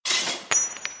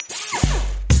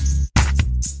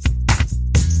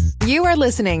You are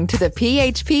listening to the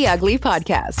PHP Ugly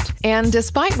podcast. And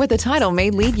despite what the title may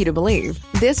lead you to believe,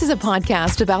 this is a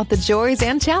podcast about the joys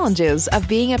and challenges of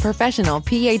being a professional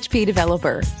PHP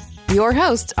developer. Your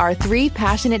hosts are three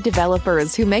passionate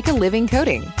developers who make a living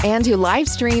coding and who live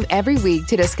stream every week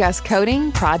to discuss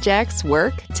coding, projects,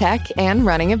 work, tech, and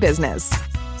running a business.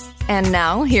 And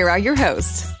now, here are your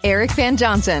hosts, Eric Van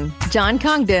Johnson, John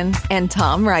Congdon, and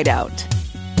Tom Rideout.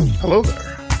 Hello there.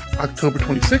 October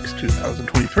 26,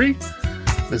 2023.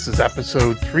 This is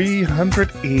episode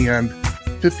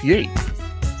 358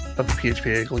 of the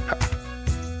PHP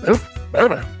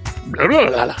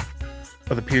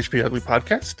Ugly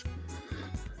podcast.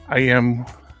 I am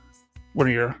one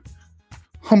of your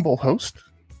humble hosts,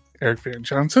 Eric Van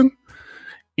Johnson,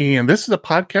 and this is a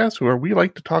podcast where we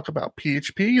like to talk about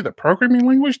PHP, the programming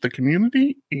language, the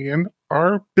community, and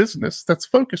our business that's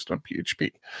focused on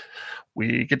PHP.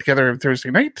 We get together every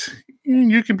Thursday night, and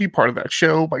you can be part of that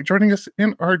show by joining us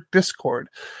in our Discord.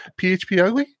 PHP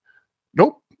Ugly?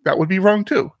 Nope, that would be wrong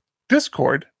too.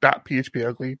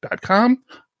 Discord.phpugly.com.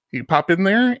 You can pop in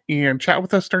there and chat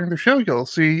with us during the show. You'll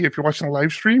see, if you're watching the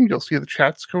live stream, you'll see the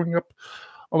chats going up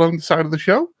along the side of the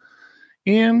show.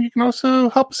 And you can also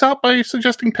help us out by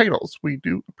suggesting titles. We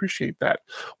do appreciate that.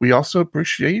 We also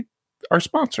appreciate our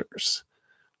sponsors,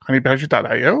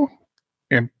 honeybadger.io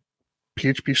and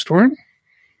PHP Storm,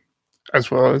 as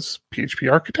well as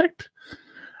PHP Architect,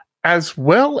 as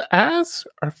well as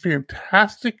our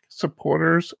fantastic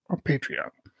supporters on Patreon.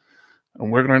 And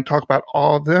we're going to talk about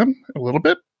all of them in a little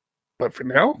bit. But for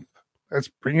now, let's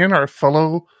bring in our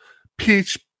fellow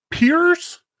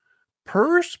PHPers,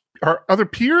 our other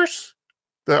peers,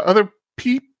 the other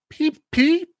people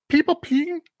peeing.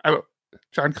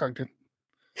 John Congdon.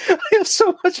 I have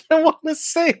so much I want to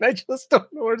say, and I just don't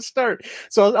know where to start.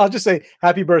 So I'll just say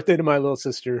happy birthday to my little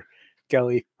sister,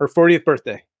 Kelly. Her 40th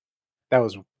birthday. That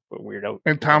was weird.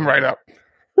 And Tom right up.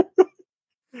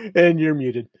 And you're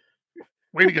muted.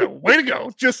 Way to go. Way to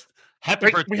go. Just happy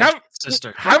birthday,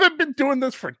 sister. Haven't been doing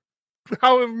this for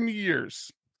however many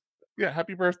years. Yeah,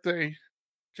 happy birthday,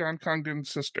 John Congdon's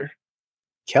sister.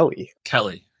 Kelly.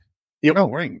 Yep. Oh,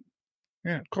 right.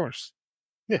 Yeah, of course.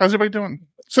 Yeah. How's everybody doing?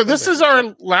 So this is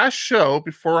our last show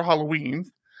before Halloween.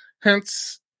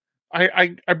 Hence,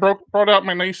 I brought out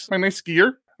my nice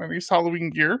gear, my nice Halloween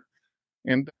gear,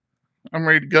 and I'm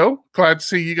ready to go. Glad to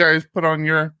see you guys put on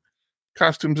your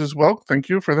costumes as well. Thank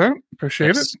you for that.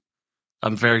 Appreciate it.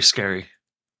 I'm very scary.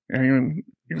 Yeah, you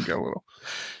get a little.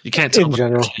 You can't tell in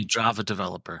general. I'm a Java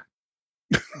developer.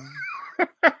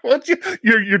 What?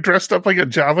 You're dressed up like a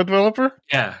Java developer?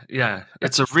 Yeah.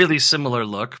 It's a really similar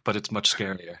look, but it's much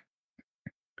scarier.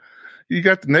 You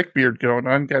got the neck beard going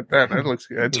on. Got that. That looks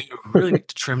good. Dude, really need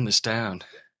to trim this down.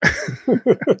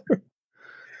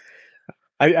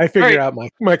 I figured out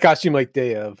my costume like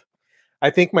day of. I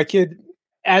think my kid,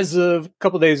 as of a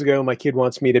couple days ago, my kid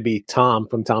wants me to be Tom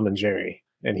from Tom and Jerry,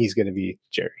 and he's going to be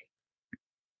Jerry.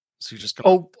 So you just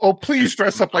go. Oh! Please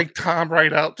dress up like Tom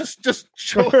right out. Just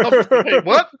show up. Hey,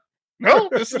 what? No,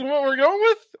 this is what we're going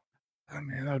with. Oh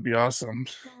man, that'd be awesome.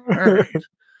 All right,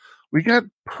 we got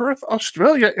Perth,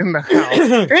 Australia in the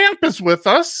house. Amp is with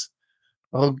us.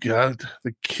 Oh god,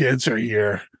 the kids are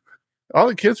here. All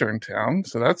the kids are in town,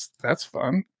 so that's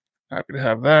fun. Happy to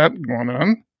have that going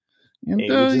on. And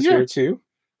A-Woods is here too.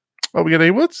 Oh, we got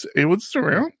A-Woods. A-Woods is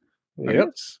around. Yep.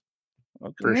 Nice.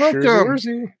 For sure.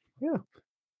 Yeah.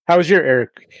 How was your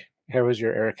Eric? How was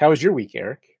your week,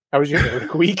 Eric? How was your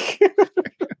Eric week?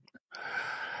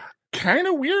 Kind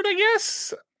of weird, I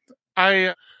guess.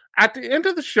 At the end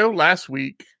of the show last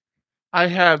week, I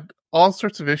had all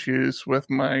sorts of issues with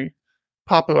my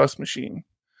Pop! OS machine.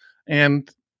 And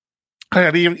I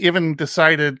had even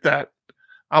decided that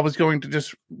I was going to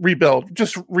just rebuild,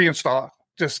 just reinstall,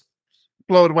 just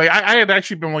blow it away. I had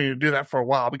actually been wanting to do that for a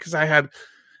while because I had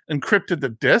encrypted the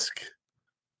disk,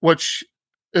 which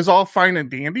is all fine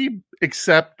and dandy,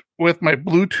 except with my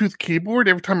Bluetooth keyboard,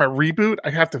 every time I reboot, I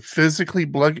have to physically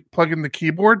plug in the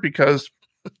keyboard because,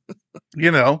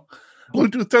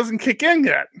 Bluetooth doesn't kick in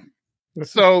yet.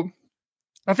 So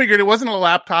I figured it wasn't a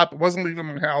laptop. It wasn't leaving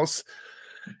my house.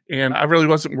 And I really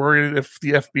wasn't worried if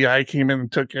the FBI came in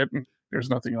and took it and there's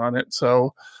nothing on it.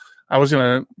 So I was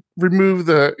going to remove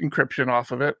the encryption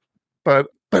off of it. But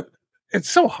it's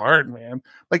so hard, man.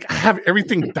 Like, I have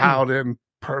everything dialed in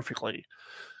perfectly.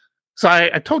 So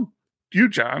I told you,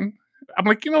 John, I'm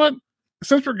like, you know what?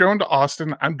 Since we're going to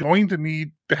Austin, I'm going to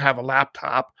need to have a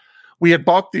laptop. We had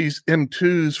bought these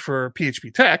M2s for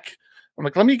PHP Tech. I'm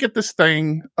like, let me get this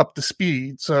thing up to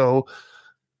speed so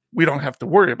we don't have to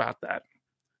worry about that.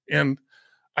 And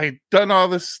I'd done all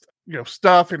this,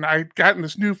 stuff, and I'd gotten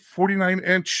this new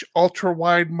 49-inch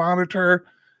ultra-wide monitor,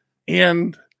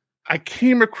 and I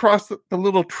came across the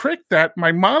little trick that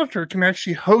my monitor can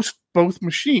actually host both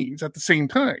machines at the same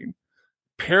time.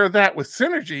 Pair that with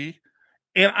Synergy,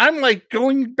 and I'm like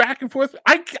going back and forth.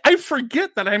 I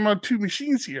forget that I'm on two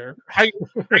machines here. I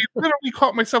literally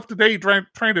caught myself today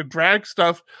trying to drag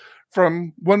stuff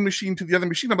from one machine to the other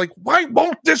machine. I'm like, why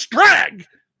won't this drag?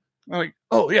 I'm like,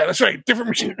 oh yeah, that's right, different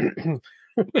machine.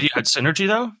 You had Synergy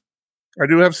though? I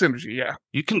do have Synergy, yeah.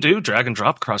 You can do drag and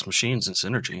drop across machines in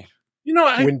Synergy.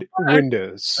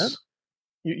 Windows.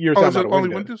 You're talking about only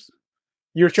Windows?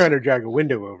 You're trying to drag a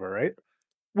window over, right?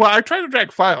 Well, I tried to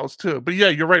drag files too, but yeah,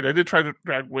 you're right. I did try to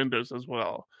drag Windows as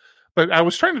well, but I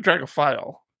was trying to drag a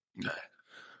file. Okay.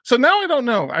 So now I don't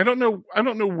know. I don't know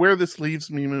where this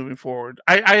leaves me moving forward.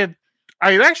 I had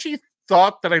actually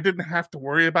thought that I didn't have to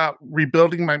worry about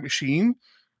rebuilding my machine,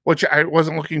 which I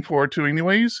wasn't looking forward to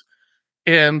anyways.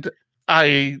 And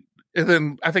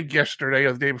then I think yesterday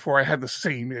or the day before I had the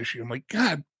same issue. I'm like,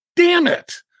 God damn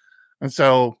it. And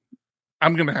so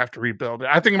I'm going to have to rebuild it.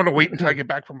 I think I'm going to wait until I get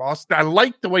back from Austin. I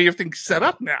like the way everything's set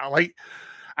up now. Like,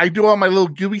 I do all my little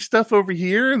GUI stuff over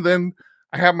here, and then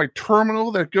I have my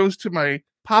terminal that goes to my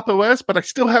Pop OS, but I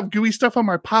still have GUI stuff on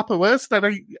my Pop OS that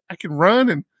I can run,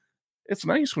 and it's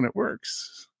nice when it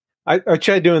works. I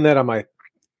tried doing that on my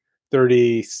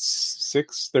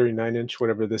 39-inch,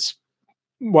 whatever this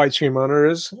widescreen monitor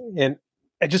is, and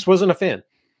I just wasn't a fan.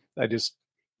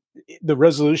 The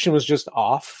resolution was just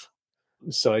off,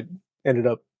 so I ended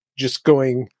up just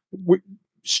going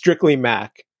strictly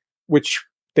Mac, which,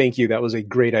 thank you, that was a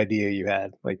great idea you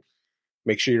had. Like,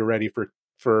 make sure you're ready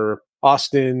for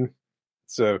Austin.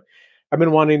 So I've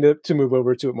been wanting to move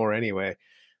over to it more anyway.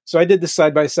 So I did the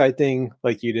side-by-side thing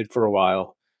like you did for a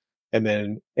while, and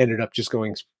then ended up just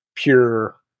going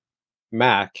pure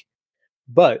Mac.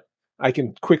 But I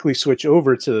can quickly switch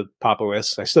over to Pop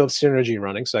OS. I still have Synergy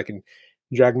running, so I can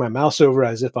drag my mouse over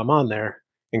as if I'm on there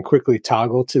and quickly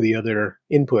toggle to the other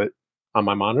input on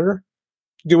my monitor,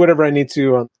 do whatever I need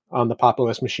to on the Pop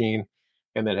OS machine,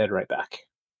 and then head right back.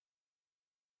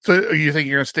 So you think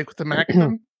you're going to stick with the Mac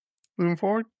then, moving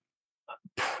forward?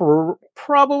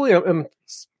 Probably. I'm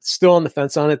still on the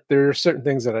fence on it. There are certain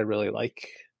things that I really like,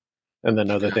 and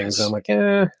then other things I'm like,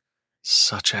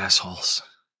 Such assholes.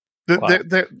 I've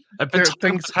been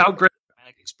talking about how great the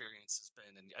Mac experience has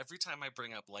been, and every time I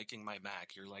bring up liking my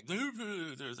Mac, you're like, they're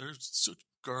such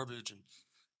garbage and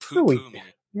poo-poo me.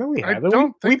 No, we haven't. I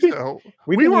don't think so.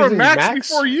 We were Macs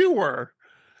before you were.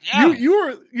 Yeah.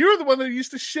 You were the one that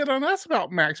used to shit on us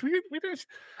about Macs. We didn't.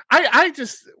 I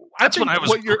think when I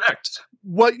was correct.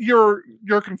 What you're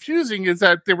confusing is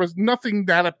that there was nothing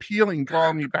that appealing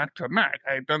drawing me back to a Mac.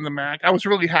 I had done the Mac. I was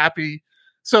really happy.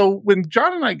 So when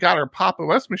John and I got our Pop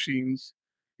OS machines,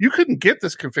 you couldn't get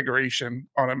this configuration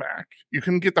on a Mac. You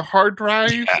couldn't get the hard drive,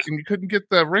 and you couldn't get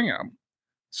the RAM.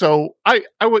 So I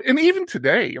would, and even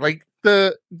today, like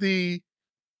the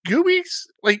GUIs,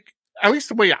 like at least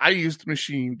the way I use the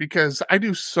machine, because I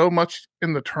do so much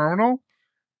in the terminal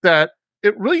that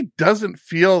it really doesn't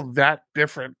feel that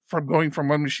different from going from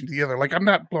one machine to the other. Like, I'm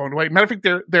not blown away. Matter of fact,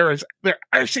 there are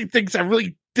actually things I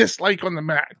really dislike on the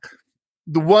Mac.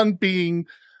 The one being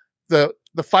the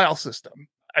file system.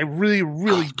 I really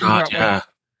do not like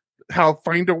how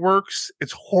Finder works.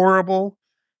 It's horrible.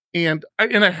 And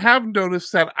I have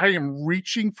noticed that I am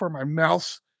reaching for my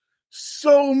mouse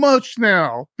so much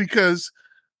now, because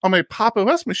on my Pop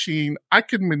OS machine, I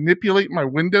can manipulate my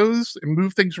windows and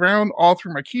move things around all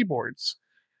through my keyboards.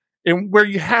 And where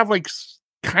you have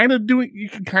you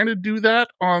can kind of do that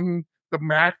on the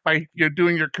Mac by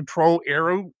doing your control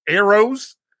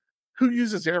arrows. Who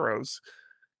uses arrows?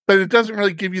 But it doesn't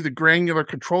really give you the granular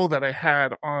control that I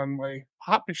had on my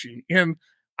Pop machine. And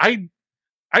I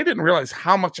didn't realize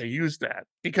how much I used that,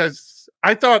 because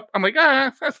I thought, I'm like,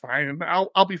 that's fine.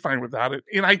 I'll be fine without it.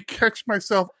 And I catch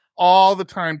myself all the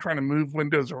time trying to move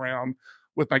windows around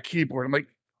with my keyboard. I'm like,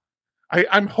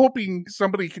 I'm hoping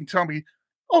somebody can tell me,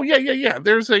 oh yeah.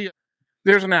 There's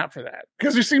an app for that,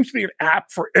 because there seems to be an app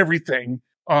for everything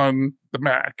on the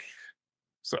Mac.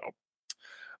 So,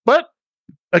 but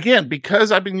again,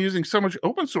 because I've been using so much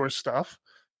open source stuff,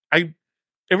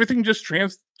 everything just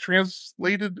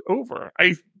translated over.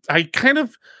 I kind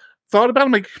of thought about it.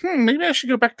 I'm like, maybe I should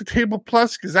go back to Table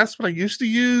Plus, because that's what I used to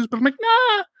use. But I'm like,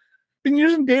 nah, I've been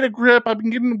using Data Grip. I've been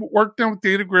getting work done with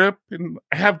Data Grip, and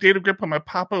I have Data Grip on my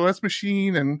Pop OS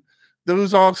machine, and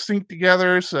those all sync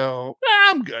together. So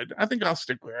I'm good. I think I'll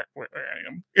stick where I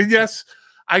am. And yes,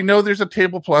 I know there's a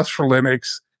Table Plus for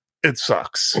Linux. It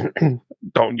sucks.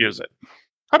 Don't use it.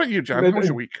 How about you, John? How was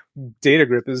your week? Data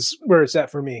grip is where it's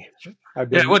at for me. I've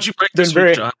been, What'd you break been this very,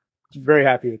 week, John? very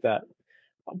happy with that.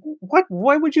 What?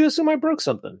 Why would you assume I broke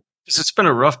something? Because it's been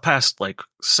a rough past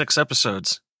 6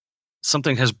 episodes.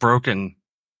 Something has broken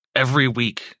every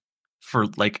week for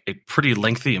a pretty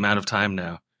lengthy amount of time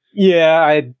now. Yeah,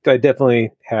 I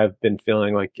definitely have been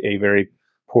feeling like a very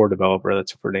poor developer.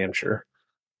 That's for damn sure.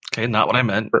 Okay, not what I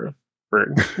meant. But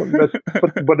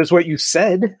it's what you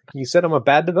said. You said I'm a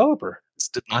bad developer.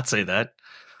 Did not say that.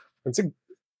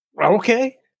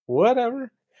 Okay,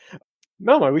 whatever.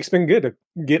 No, my week's been good.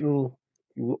 Getting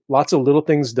lots of little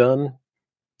things done.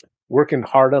 Working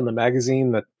hard on the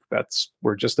magazine.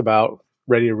 We're just about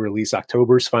ready to release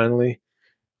October's finally.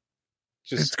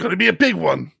 It's going to be a big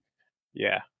one.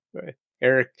 Yeah.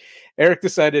 Eric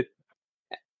decided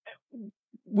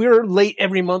we're late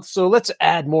every month, so let's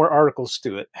add more articles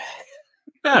to it.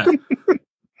 Yeah.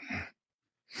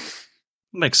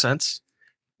 Makes sense.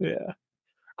 Yeah.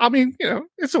 I mean,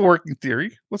 it's a working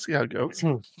theory. We'll see how it goes.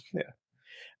 Yeah.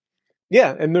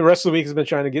 Yeah, and the rest of the week has been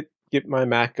trying to get my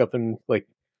Mac up and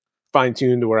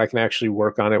fine-tuned to where I can actually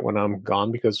work on it when I'm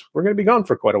gone, because we're going to be gone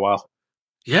for quite a while.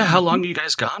 Yeah, how long are you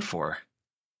guys gone for?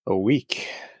 A week.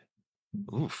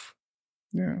 Oof.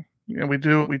 Yeah, we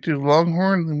do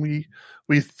Longhorn, and we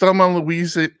thumb on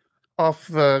Louise it off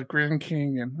the Grand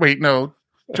Canyon. Wait, no,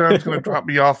 John's going to drop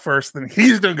me off first, then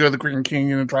he's going to go to the Grand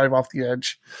Canyon and drive off the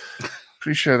edge.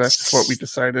 Pretty sure that's what we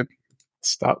decided.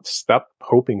 Stop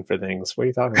hoping for things. What are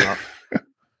you talking about?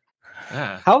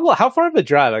 Yeah. How far of a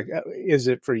drive is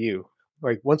it for you?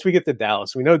 Once we get to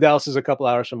Dallas, we know Dallas is a couple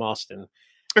hours from Austin.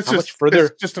 It's much further?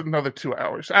 It's just another 2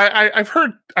 hours. I've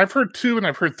heard 2 and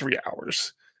I've heard 3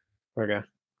 hours. Okay,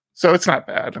 so it's not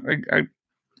bad.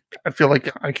 I feel like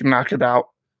I can knock it out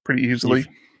pretty easily.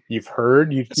 You've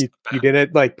heard you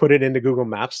didn't put it into Google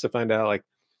Maps to find out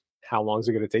how long is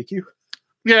it going to take you?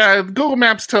 Yeah, Google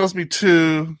Maps tells me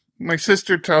 2. My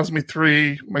sister tells me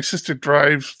 3. My sister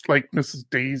drives like Mrs.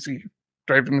 Daisy.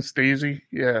 Driving Miss Daisy.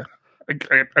 Yeah.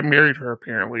 I married her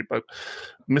apparently, but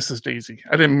Mrs. Daisy.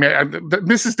 I didn't marry.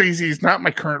 Mrs. Daisy is not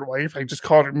my current wife. I just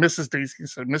called her Mrs. Daisy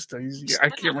instead of Miss Daisy. I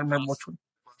can't remember which one.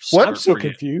 What? I'm so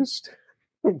confused.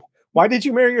 Why did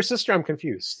you marry your sister? I'm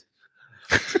confused.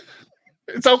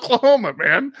 It's Oklahoma,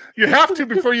 man. You have to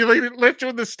before you let you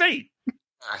in the state.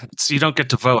 So you don't get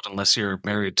to vote unless you're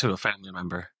married to a family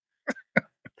member.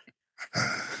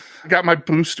 I got my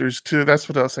boosters too. That's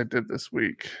what else I did this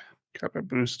week. Got my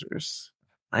boosters.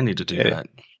 I need to do that.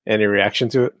 Any reaction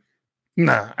to it?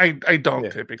 Nah, I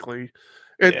don't typically.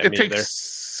 It takes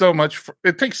so much.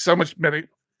 It takes so much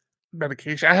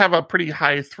medication. I have a pretty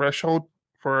high threshold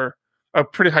for a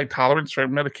pretty high tolerance for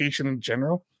medication in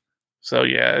general. So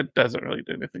yeah, it doesn't really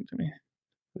do anything to me.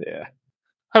 Yeah.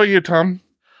 How about you, Tom?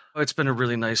 Oh, it's been a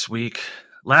really nice week.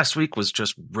 Last week was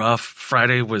just rough.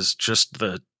 Friday was just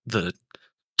the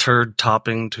turd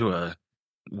topping to a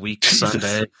weak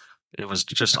Sunday. It was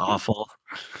just awful.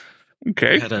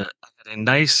 Okay. I had a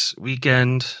nice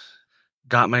weekend,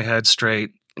 got my head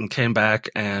straight, and came back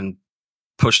and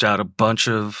pushed out a bunch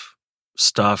of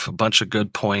stuff, a bunch of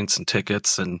good points and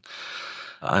tickets, and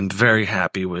I'm very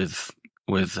happy with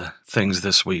things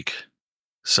this week.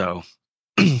 So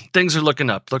things are looking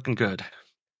up, looking good.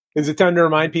 Is it time to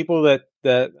remind people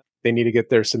that they need to get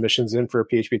their submissions in for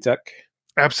PHP Tech?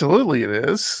 Absolutely, it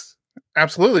is.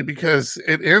 Absolutely, because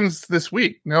it ends this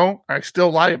week. No, I still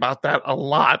lie about that a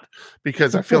lot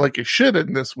because I feel like it should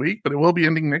end this week, but it will be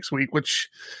ending next week, which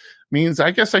means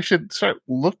I guess I should start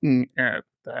looking at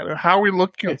that. How are we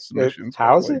looking at submissions?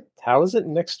 How is it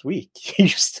next week? You're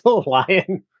still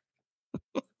lying.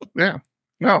 Yeah.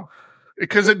 No.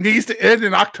 Because it needs to end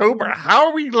in October. How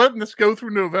are we letting this go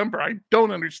through November? I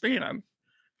don't understand.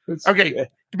 Okay,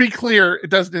 to be clear, it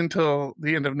doesn't until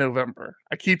the end of November.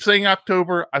 I keep saying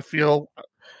October. I feel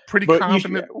pretty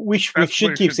confident. We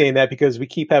should keep saying that because we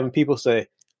keep having people say,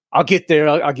 I'll get there,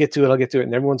 I'll get to it,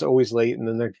 and everyone's always late, and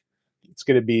then it's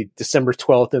going to be December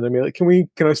 12th, and they'll be like,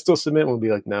 can I still submit? And we'll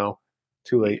be like, no,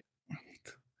 too late.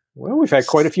 Well, we've had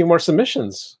quite a few more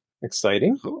submissions.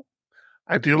 Exciting.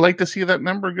 I do like to see that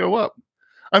number go up.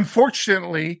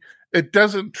 Unfortunately, it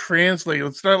doesn't translate.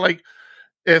 It's not like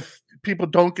if people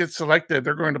don't get selected,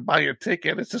 they're going to buy a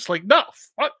ticket. It's just like, no,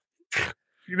 what?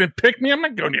 You didn't pick me? I'm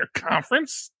not going to your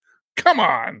conference. Come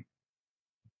on.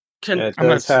 I'm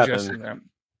not suggesting that.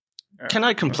 Can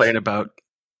I complain about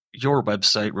your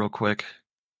website real quick?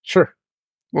 Sure.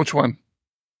 Which one?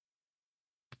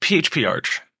 PHP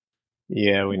Arch.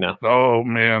 Yeah, we know. Oh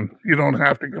man, you don't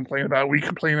have to complain about it. We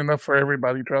complain enough for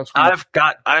everybody, trust me.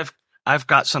 I've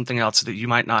got something else that you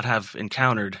might not have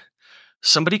encountered.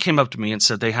 Somebody came up to me and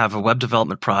said they have a web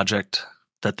development project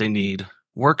that they need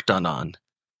work done on.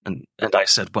 And I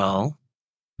said, well,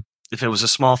 if it was a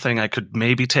small thing, I could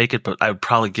maybe take it, but I would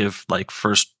probably give like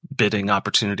first bidding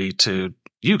opportunity to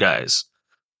you guys.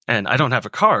 And I don't have a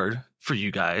card for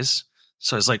you guys.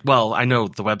 So I was like, well, I know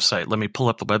the website. Let me pull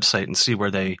up the website and see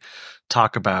where they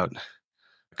talk about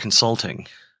consulting.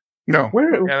 No.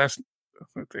 Where? Yeah, that's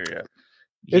not there yet.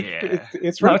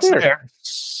 It's right there.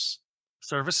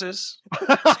 Services.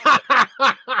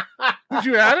 Did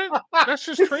you add it? That's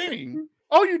just training.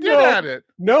 Oh, you did add it.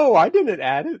 No, I didn't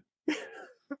add it.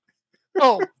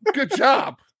 Oh, good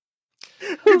job.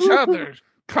 Good job there,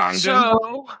 Condon.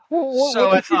 So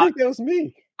I thought that was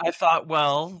me. I thought,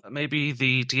 well, maybe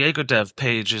the Diego Dev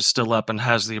page is still up and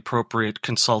has the appropriate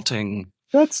consulting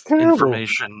That's terrible.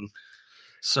 information.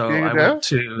 So Diego I Dev? went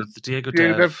to the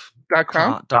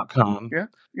DiegoDev.com? DiegoDev.com.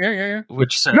 Yeah.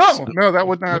 Which says No, that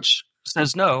would not. Which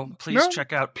says no. Please No.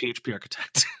 check out PHP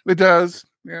Architect. It does.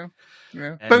 Yeah.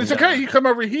 But And, it's okay. You come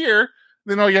over here,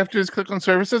 then all you have to do is click on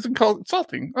services and call it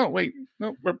consulting. Oh, wait.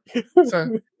 No.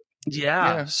 Yeah.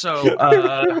 Yeah. So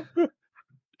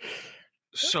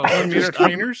Meet our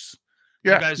trainers.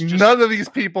 You Yeah. guys just- None of these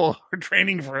people are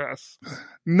training for us.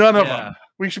 None of Yeah. them.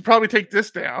 We should probably take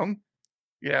this down.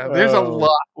 Yeah. There's a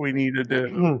lot we need to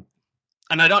do.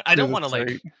 And I don't want to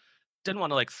Site. didn't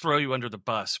want to throw you under the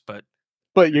bus, but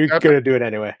But you're going to do it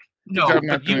anyway. no, I'm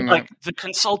not but you doing like that. the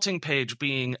consulting page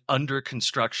being under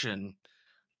construction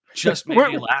just made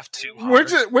me laugh too hard.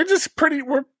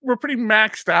 We're pretty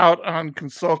maxed out on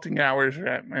consulting hours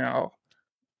right now.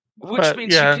 Which but,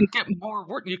 means yeah. you can get more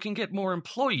work, you can get more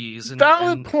employees.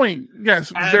 Valid point.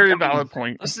 Yes, very valid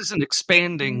point. This is an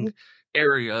expanding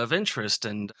area of interest,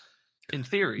 and in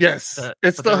theory, Yes,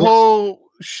 it's but the there whole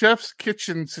chef's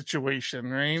kitchen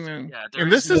situation, right? And, there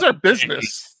and this is is our no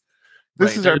business.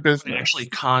 This is there our is business. nobody actually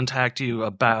contact you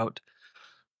about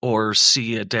or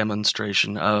see a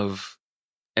demonstration of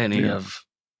any of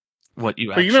what you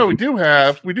But actually. we do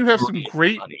have some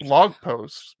great blog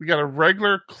posts. We got a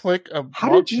regular click of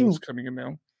blog posts coming in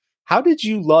now. How did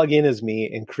you log in as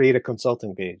me and create a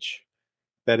consulting page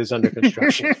that is under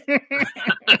construction?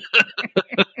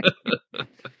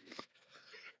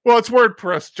 Well, it's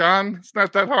WordPress, John. It's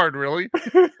not that hard, really.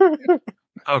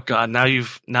 Oh God! Now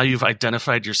you've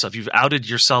identified yourself. You've outed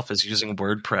yourself as using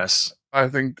WordPress. I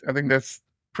think that's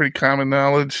pretty common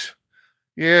knowledge.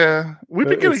 Yeah, we've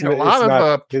been getting a lot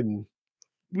of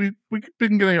we've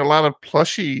been getting a lot of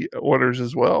plushie orders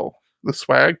as well. The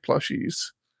swag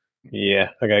plushies. Yeah,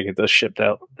 I gotta get those shipped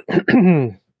out.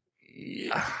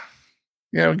 Yeah,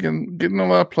 we're getting a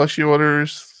lot of plushie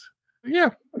orders. Yeah,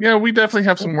 we definitely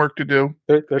have some work to do.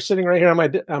 They're sitting right here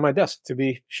on my desk to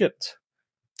be shipped.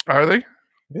 Are they?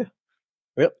 Yeah.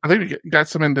 Yep. I think we got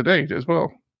some in today as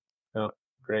well. Oh,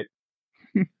 great.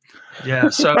 Yeah.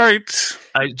 So, all right.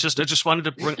 I just wanted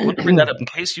to bring that up in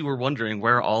case you were wondering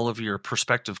where all of your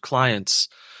prospective clients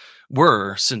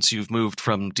were since you've moved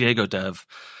from Diego Dev.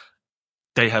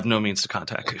 They have no means to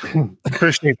contact you.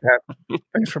 Appreciate that.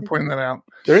 Thanks for pointing that out.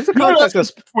 There is a contact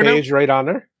us page right on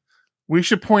there. We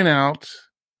should point out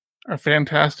our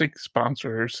fantastic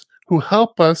sponsors who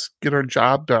help us get our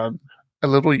job done a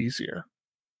little easier.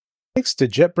 Thanks to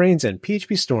JetBrains and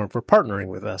PHP Storm for partnering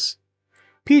with us.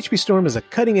 PHP Storm is a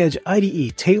cutting-edge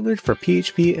IDE tailored for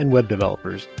PHP and web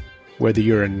developers. Whether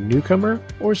you're a newcomer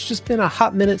or it's just been a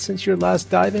hot minute since your last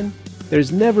dive in,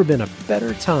 there's never been a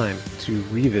better time to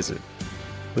revisit.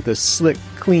 With a slick,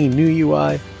 clean new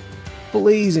UI,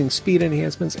 blazing speed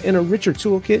enhancements, and a richer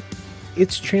toolkit,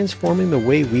 it's transforming the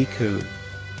way we code.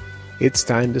 It's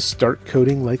time to start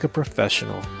coding like a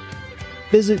professional.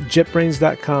 Visit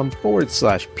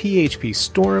jetbrains.com/PHP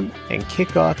Storm and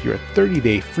kick off your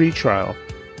 30-day free trial.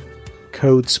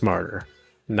 Code smarter,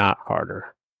 not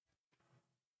harder.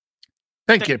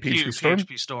 Thank you,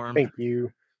 PHP Storm. Thank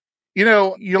you.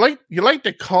 You like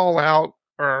to call out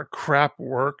our crap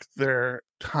work there,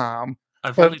 Tom.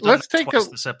 I've only done let's it take twice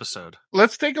this episode.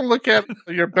 Let's take a look at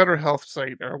your Better Health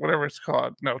site or whatever it's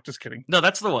called. No, just kidding. No,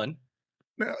 that's the one.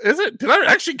 No, is it? Did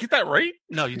I actually get that right?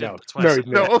 No, you didn't.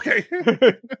 No, okay.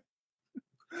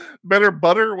 Better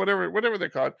Butter, whatever they're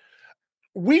called.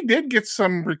 We did get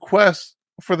some requests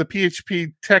for the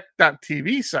PHP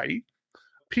Tech.tv site.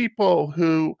 People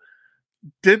who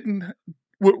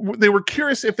they were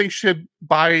curious if they should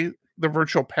buy the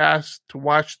virtual pass to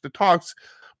watch the talks,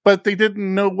 but they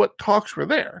didn't know what talks were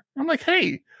there. I'm like,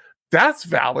 hey, that's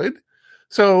valid.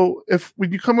 So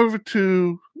when you come over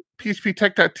to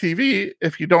phptech.tv,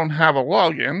 if you don't have a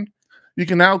login, you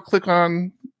can now click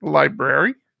on the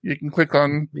library. You can click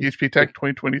on PHP Tech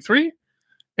 2023,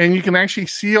 and you can actually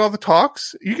see all the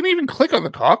talks. You can even click on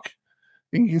the talk,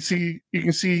 and you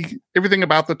can see everything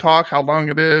about the talk, how long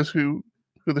it is, who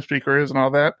who the speaker is and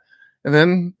all that. And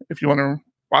then if you want to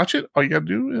watch it, all you got to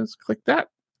do is click that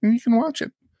and you can watch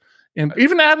it. And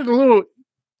even added a little,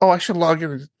 I should log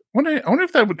in. I wonder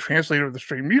if that would translate over the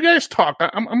stream. You guys talk.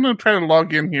 I'm going to try to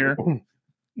log in here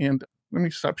and let me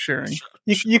stop sharing.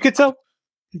 You could tell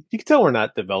we're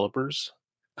not developers.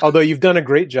 Although you've done a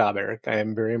great job, Eric. I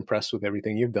am very impressed with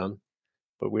everything you've done.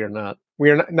 But we are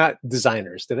not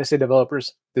designers. Did I say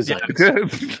developers? Designers. Yeah,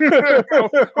 I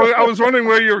did. I was wondering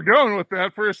where you were going with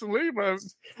that personally, but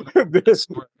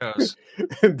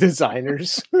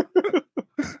designers.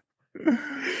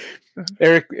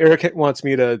 Eric wants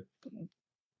me to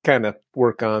kind of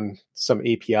work on some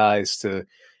APIs to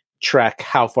track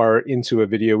how far into a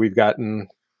video we've gotten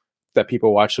that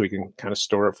people watch, so we can kind of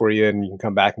store it for you and you can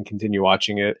come back and continue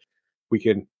watching it. We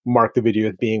can mark the video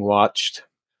as being watched.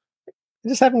 I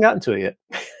just haven't gotten to it yet.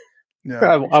 Yeah,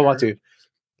 I want to.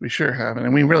 We sure haven't,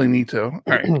 and we really need to. All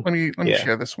right, let me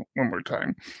share this one more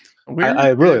time. I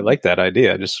really like that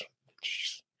idea. Just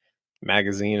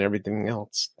magazine, everything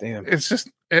else. Damn, it's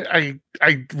just I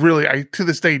really to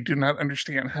this day do not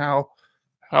understand how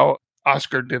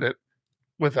Oscar did it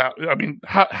without. I mean,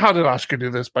 how did Oscar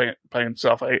do this by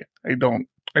himself? I don't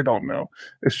know.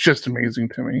 It's just amazing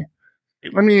to me.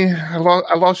 I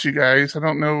lost you guys. I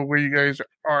don't know where you guys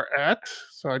are at,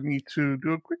 so I need to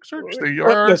do a quick search. There you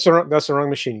are. That's the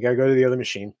wrong machine. You gotta go to the other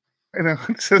machine. I know.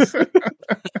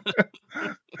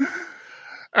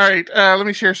 All right, let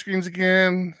me share screens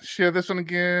again. Share this one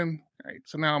again. All right,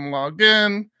 so now I'm logged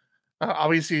in.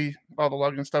 Obviously, all the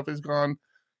login stuff is gone.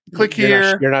 Click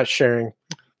here. You're not sharing.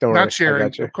 Don't worry. Not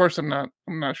sharing. Of course, I'm not.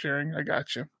 I'm not sharing. I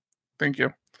got you. Thank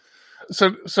you.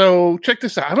 So check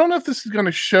this out. I don't know if this is going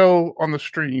to show on the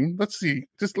stream. Let's see.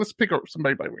 Let's pick up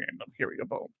somebody by random. Here we go.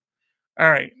 Boom. All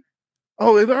right.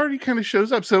 Oh, it already kind of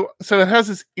shows up. So it has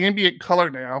this ambient color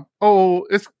now. Oh,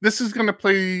 this is going to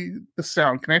play the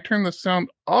sound. Can I turn the sound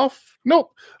off?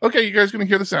 Nope. Okay, you guys are going to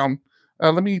hear the sound.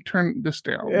 Let me turn this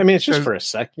down. I mean, it's just for a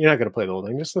sec. You're not going to play the whole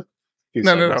thing. Just a few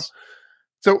seconds.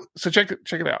 No. So check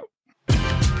it out.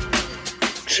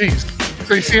 Jeez.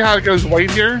 So you see how it goes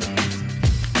white here?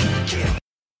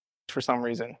 For some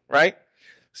reason, right?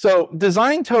 So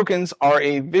design tokens are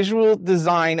a visual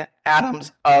design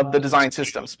atoms of the design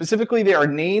system. Specifically, they are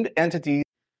named entities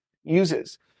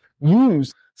used.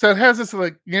 So it has this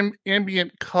like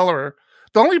ambient color.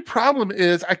 The only problem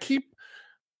is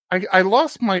I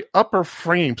lost my upper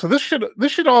frame. So this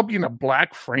should all be in a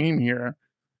black frame here.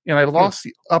 And I lost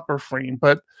the upper frame,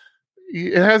 but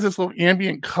it has this little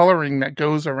ambient coloring that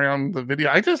goes around the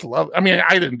video. I just love it. I mean,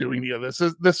 I didn't do any of this.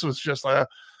 This was just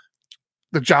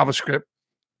the JavaScript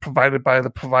provided by the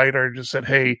provider just said,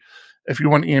 hey, if you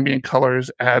want ambient colors,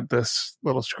 add this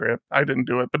little script. I didn't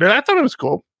do it, but I thought it was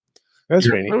cool. That's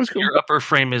really neat. It was cool. Your upper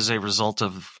frame is a result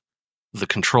of the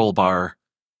control bar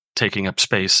taking up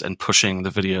space and pushing the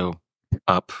video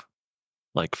up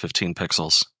like 15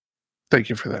 pixels. Thank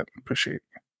you for that. Appreciate it.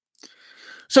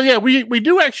 So yeah, we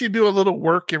do actually do a little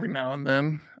work every now and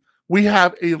then. We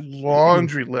have a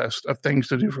laundry list of things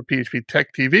to do for PHP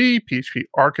Tech TV,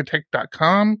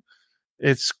 phparchitect.com.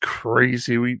 It's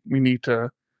crazy. We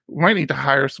might need to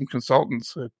hire some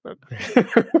consultants.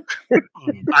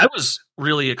 I was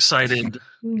really excited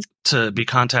to be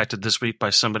contacted this week by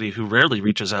somebody who rarely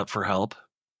reaches out for help.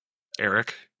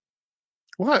 Eric.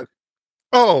 What?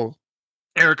 Oh.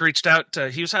 Eric reached out.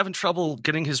 He was having trouble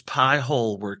getting his Pi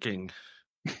hole working.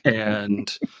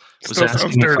 And was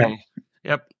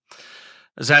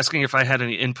asking if I had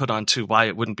any input onto why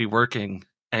it wouldn't be working.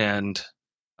 And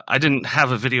I didn't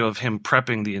have a video of him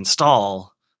prepping the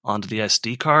install onto the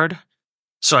SD card.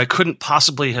 So I couldn't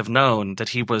possibly have known that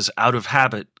he was out of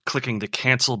habit clicking the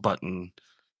cancel button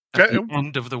at the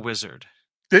end of the wizard.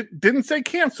 Didn't say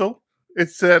cancel.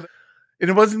 It said, and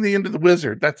it wasn't the end of the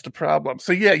wizard. That's the problem.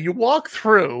 So yeah, you walk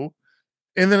through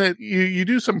and then you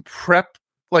do some prep,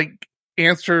 like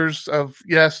answers of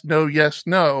yes, no.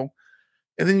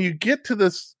 And then you get to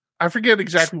this, I forget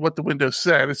exactly what the window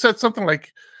said. It said something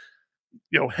like,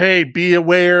 hey, be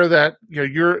aware that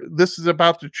this is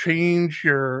about to change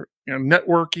your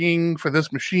networking for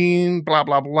this machine, blah,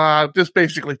 blah, blah. Just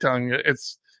basically telling you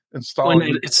it's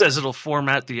installing. It says it'll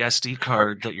format the SD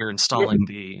card that you're installing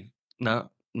not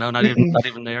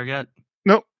even there yet.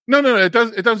 No, it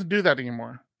doesn't do that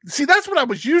anymore. See, that's what I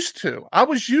was used to. I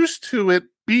was used to it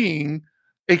being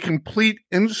a complete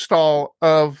install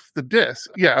of the disk.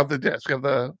 Yeah, of the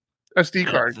SD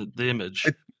card. The image.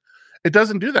 It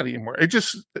doesn't do that anymore. It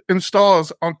just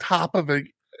installs on top of an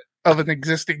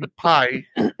existing Pi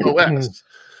OS.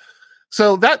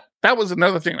 So that was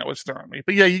another thing that was throwing me.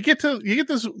 But yeah, you get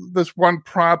this one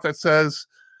prompt that says,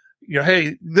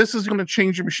 hey, this is going to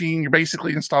change your machine. You're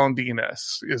basically installing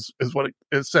DNS is what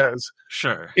it says.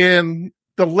 Sure. And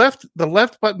the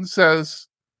left button says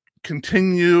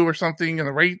continue or something, and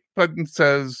the right button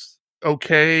says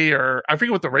okay, or I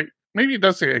forget what the right. Maybe it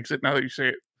does say exit now that you say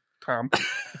it, Tom.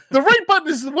 The right button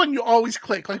is the one you always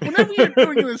click. Like whenever you're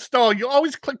doing an install, you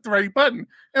always click the right button.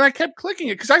 And I kept clicking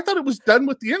it because I thought it was done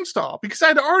with the install because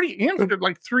I'd already answered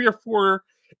like three or four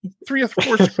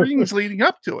screens leading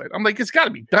up to it. I'm like, it's got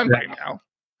to be done by now.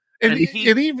 And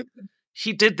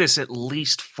he did this at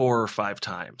least 4 or 5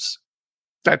 times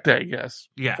that day. Yes,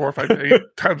 yeah, 4 or 5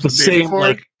 times. The a day same before.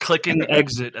 like clicking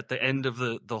exit at the end of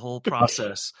the whole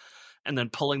process, and then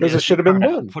pulling it should have been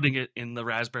done, putting it in the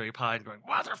Raspberry Pi, and going,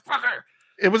 motherfucker.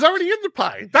 It was already in the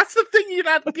Pi. That's the thing you're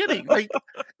not getting. Like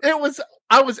I was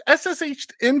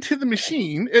SSH'd into the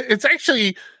machine. It's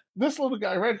actually this little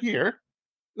guy right here.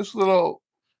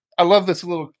 I love this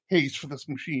little case for this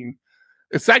machine.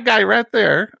 It's that guy right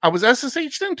there. I was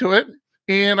SSH'd into it,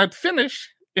 and I'd finish,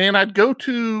 and I'd go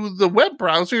to the web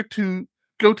browser to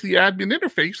go to the admin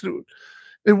interface.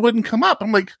 It wouldn't come up.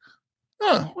 I'm like,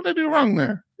 oh, what did I do wrong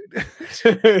there?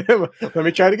 Let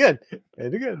me try it again.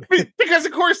 And again. Because,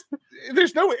 of course,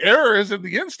 there's no errors in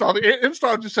the install. The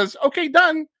install just says, okay,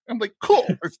 done. I'm like, cool,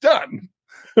 it's done.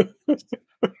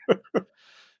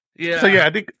 Yeah. So, yeah, I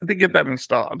did get that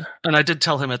installed. And I did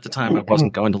tell him at the time I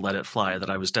wasn't going to let it fly, that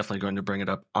I was definitely going to bring it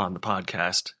up on the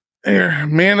podcast.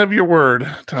 Man of your word,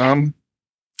 Tom.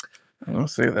 I'll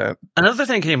say that. Another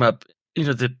thing came up,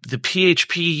 the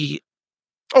PHP.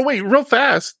 Oh, wait, real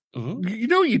fast. Mm-hmm.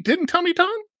 You didn't tell me,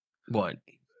 Tom? What?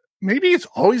 Maybe it's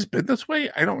always been this way.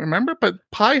 I don't remember, but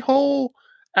Pi-hole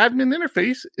admin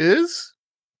interface is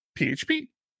PHP.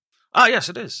 Ah, yes,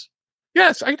 it is.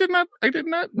 Yes, I did not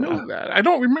know that. I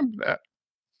don't remember that.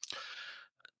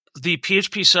 The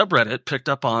PHP subreddit picked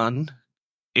up on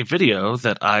a video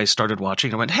that I started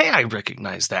watching and went, hey, I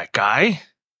recognize that guy.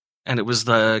 And it was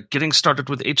the Getting Started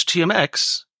with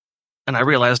HTMX. And I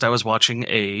realized I was watching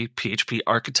a PHP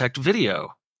architect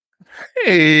video.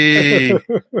 Hey.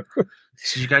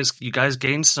 So you guys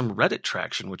gained some Reddit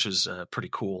traction, which is pretty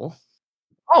cool.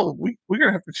 Oh, we're going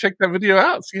to have to check that video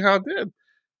out, see how it did.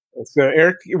 So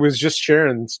Eric was just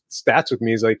sharing stats with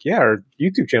me. He's like, yeah, our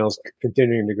YouTube channel is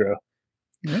continuing to grow.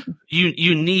 Yeah.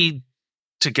 You need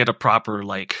to get a proper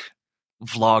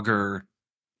vlogger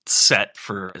set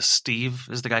for Steve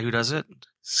is the guy who does it.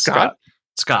 Scott.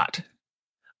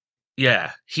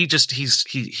 Yeah, he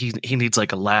needs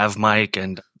like a lav mic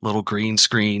and little green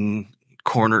screen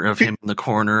corner of him in the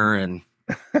corner, and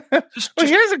well,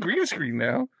 he has a green screen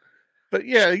now. But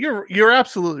yeah, you're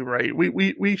absolutely right.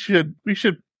 We should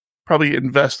probably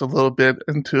invest a little bit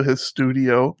into his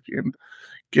studio and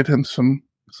get him some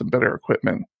better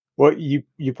equipment. Well, you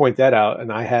point that out,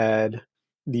 and I had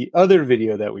the other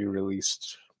video that we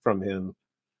released from him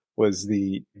was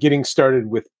the Getting Started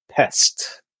with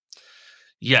Pest.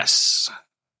 Yes.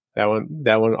 That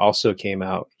one also came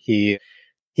out. He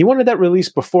wanted that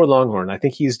released before Longhorn. I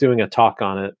think he's doing a talk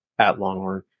on it at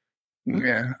Longhorn.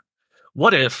 Yeah.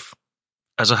 What if,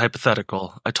 as a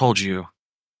hypothetical, I told you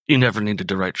never needed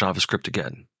to write JavaScript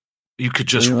again? You could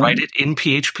just write it in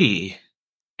PHP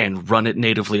and run it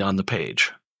natively on the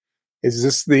page.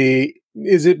 Is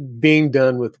it being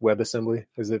done with WebAssembly?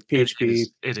 Is it PHP?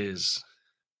 It is.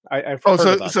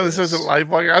 So this isn't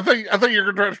Livewire. I thought you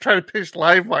were going to try to pitch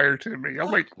Livewire to me.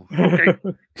 I'm like, okay.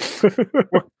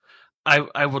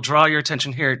 I will draw your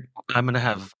attention here. I'm going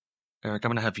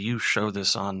to have you show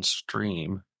this on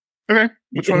stream. Okay.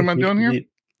 Which one am I doing here?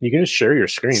 You can just share your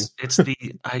screen. It's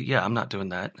I'm not doing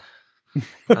that.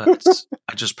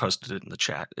 I just posted it in the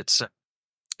chat. It's a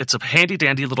handy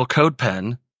dandy little code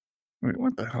pen. Wait,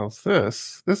 what the hell is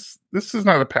this? This is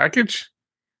not a package.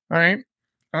 All right.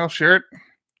 I'll share it.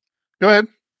 Go ahead.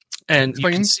 And you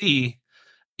can see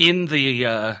in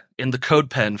the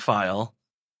code pen file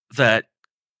that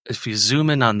if you zoom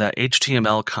in on that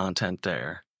HTML content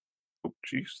there. Oh,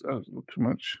 jeez, that was a little too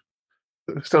much.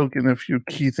 Still getting a few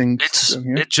key things.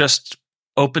 It just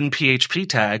open PHP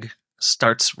tag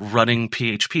starts running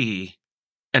PHP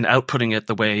and outputting it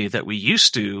the way that we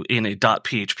used to in a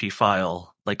 .php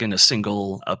file, like in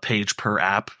a page per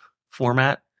app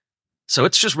format. So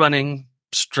it's just running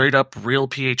straight up real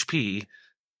PHP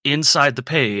inside the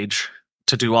page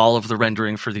to do all of the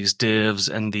rendering for these divs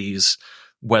and these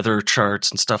weather charts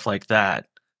and stuff like that.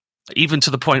 Even to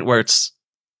the point where it's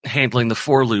handling the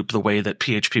for loop the way that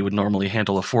PHP would normally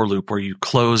handle a for loop, where you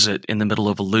close it in the middle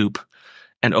of a loop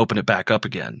and open it back up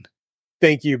again.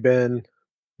 Thank you, Ben.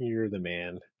 You're the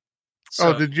man.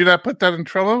 So, did you not put that in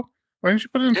Trello? Why didn't you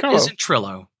put it in Trello? It is in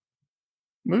Trello.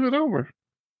 Move it over.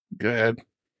 Go ahead.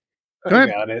 Go ahead.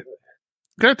 Got it.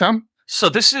 Go ahead, Tom. So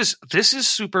this is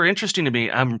super interesting to me.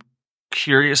 I'm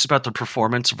curious about the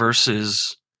performance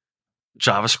versus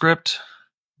JavaScript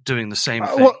doing the same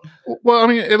thing. Well, I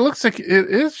mean, it looks like it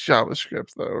is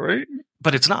JavaScript, though, right?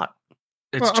 But it's not.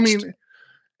 I mean,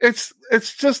 it's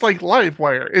just like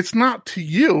Livewire. It's not to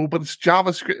you, but it's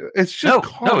JavaScript. It's just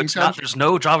no, it's not. There's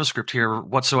no JavaScript here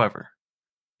whatsoever.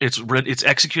 It's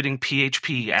executing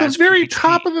PHP as the very PHP.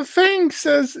 top of the thing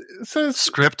says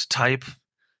script type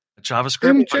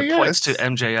JavaScript. But it points to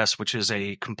MJS. MJS, which is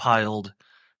a compiled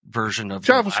version of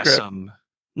JavaScript. WASM.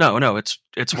 No, it's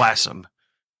WASM.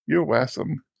 You're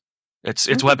WASM. It's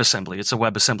WebAssembly. It's a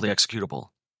WebAssembly executable.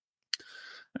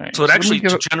 Right, so it actually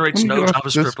generates no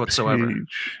JavaScript whatsoever.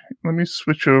 Page. Let me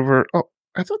switch over. Oh,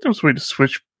 I thought there was a way to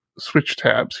switch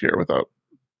tabs here without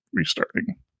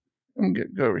restarting. Let me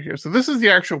go over here. So this is the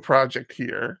actual project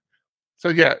here. So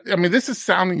yeah, I mean, this is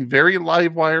sounding very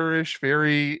Livewire-ish,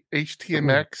 very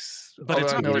HTMX. But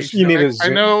it's not. You need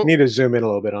to zoom in a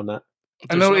little bit on that.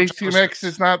 I know HTMX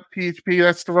is not PHP.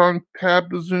 That's the wrong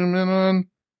tab to zoom in on.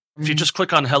 If you just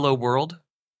click on Hello World,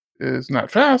 is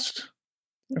not fast.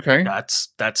 Okay,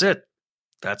 that's it.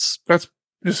 That's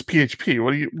just PHP.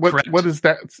 What is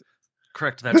that?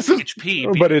 Correct. That's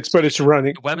PHP. But it's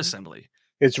running WebAssembly.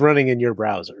 It's running in your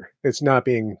browser. It's not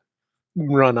being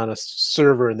run on a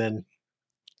server, and then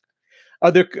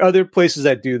other places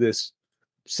that do this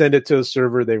send it to a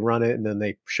server, they run it, and then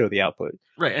they show the output.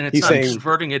 Right, and it's not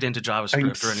converting it into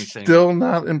JavaScript or anything. Still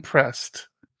not impressed.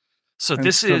 So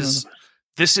this is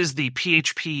the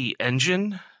PHP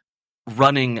engine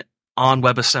running on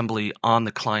WebAssembly on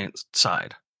the client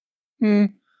side. Okay.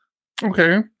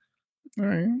 All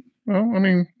right. Well, I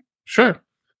mean, sure.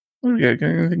 Oh, yeah, got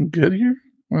anything good here?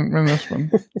 Run this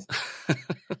one.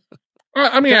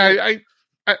 I mean, I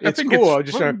it's think cool.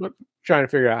 It's I'm just trying to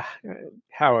figure out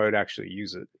how I would actually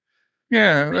use it.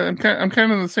 Yeah, I'm kind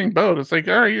of in the same boat. It's like,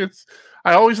 all right,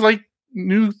 I always like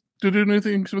to do new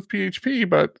things with PHP,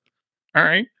 but all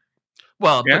right.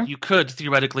 Well, but you could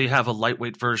theoretically have a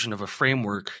lightweight version of a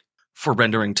framework for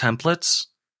rendering templates.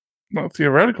 Well,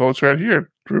 theoretical, it's right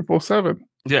here, Drupal 7.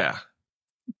 Yeah.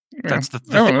 That's the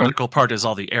theoretical part is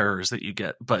all the errors that you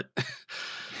get, but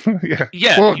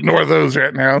yeah. We'll ignore those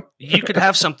right now. You could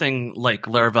have something like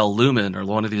Laravel Lumen or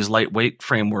one of these lightweight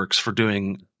frameworks for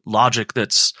doing logic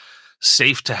that's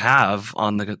safe to have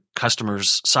on the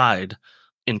customer's side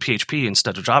in PHP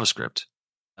instead of JavaScript.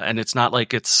 And it's not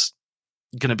like it's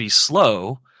going to be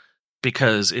slow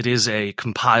because it is a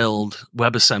compiled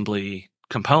WebAssembly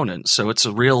component. So it's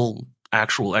a real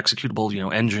actual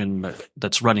executable, engine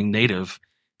that's running native.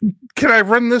 Can I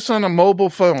run this on a mobile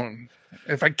phone?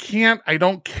 If I can't, I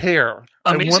don't care.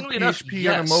 Amazingly I want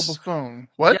PHP on a mobile phone.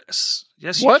 What?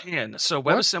 Yes, you can. So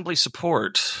WebAssembly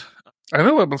support. I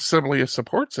know WebAssembly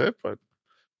supports it, but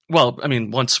well, I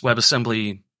mean, once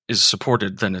WebAssembly is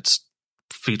supported, then it's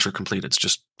feature complete. It's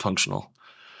just functional.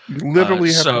 You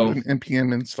literally have to do an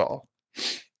npm install.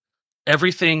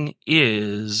 Everything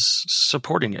is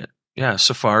supporting it. Yeah,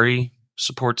 Safari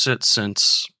supports it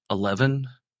since 11.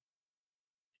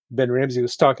 Ben Ramsey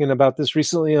was talking about this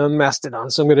recently on Mastodon,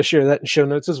 so I'm going to share that in show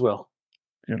notes as well.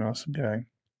 You're an awesome guy.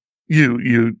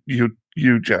 You,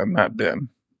 John, not Ben.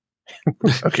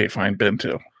 Okay, fine, Ben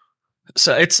too.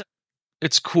 So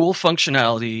it's cool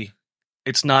functionality.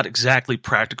 It's not exactly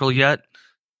practical yet,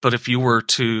 but if you were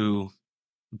to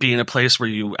be in a place where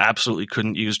you absolutely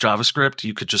couldn't use JavaScript,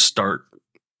 you could just start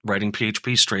writing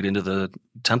PHP straight into the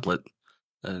template.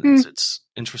 It's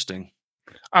interesting.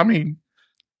 I mean,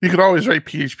 you could always write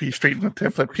PHP straight in the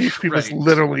template. PHP was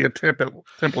literally a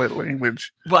template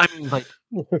language. Well, I mean,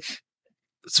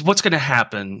 so what's going to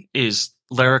happen is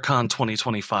Laracon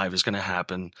 2025 is going to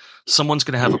happen. Someone's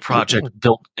going to have a project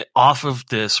built off of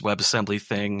this WebAssembly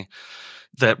thing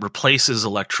that replaces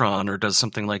Electron or does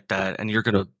something like that, and you're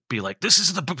going to be like, "This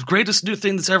is the greatest new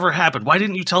thing that's ever happened. Why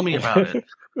didn't you tell me about it?"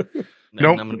 And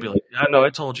I'm going to be like, "Yeah, no, I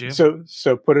told you."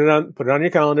 So put it on your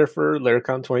calendar for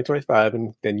Laracon 2025,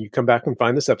 and then you come back and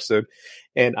find this episode.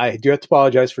 And I do have to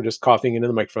apologize for just coughing into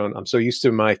the microphone. I'm so used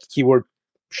to my keyboard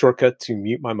shortcut to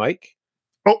mute my mic.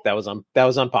 Oh, that was on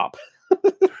pop.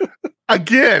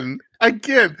 Again,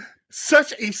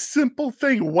 such a simple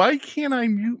thing. Why can't I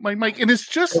mute my mic? And it's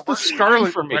just the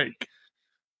Scarlet mic.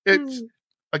 It's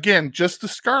again just the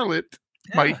Scarlet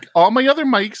mic. All my other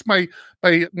mics, my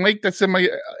mic that's in my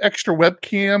extra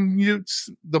webcam mutes,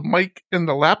 the mic in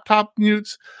the laptop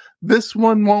mutes. This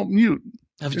one won't mute.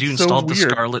 Have you installed the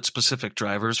Scarlet specific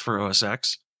drivers for OS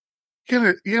X?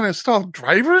 You gonna install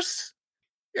drivers?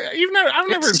 Yeah, I've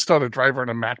never installed a driver on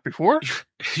a Mac before.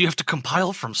 You have to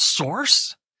compile from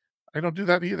source? I don't do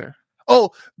that either.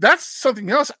 Oh, that's something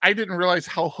else I didn't realize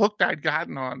how hooked I'd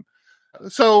gotten on.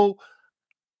 So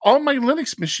on my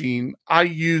Linux machine, I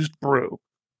used Brew,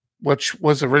 which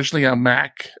was originally a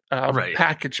Mac Right.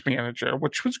 package manager,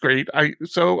 which was great.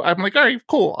 So I'm like, all right,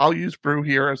 cool. I'll use Brew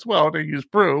here as well. And I use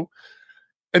Brew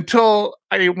until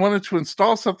I wanted to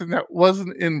install something that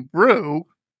wasn't in Brew.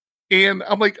 And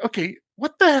I'm like, okay,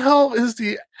 what the hell is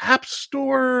the App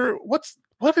Store?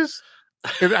 What is?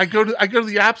 And I go to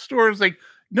the App Store. It's like,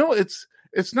 no, it's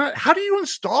not. How do you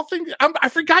install things? I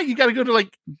forgot you got to go to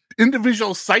like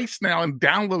individual sites now and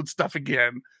download stuff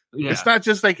again. Yeah. It's not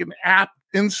just like an app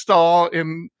install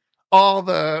and all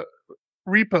the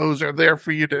repos are there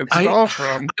for you to install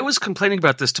from. I was complaining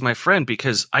about this to my friend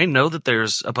because I know that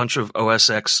there's a bunch of OS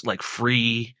X like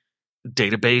free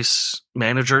database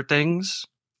manager things,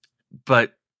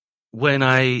 but when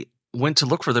I went to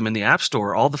look for them in the App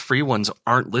Store, all the free ones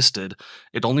aren't listed.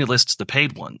 It only lists the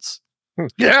paid ones.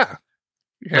 Yeah.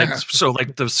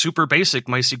 Like the super basic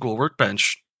MySQL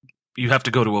Workbench, you have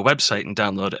to go to a website and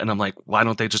download it. And I'm like, why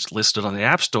don't they just list it on the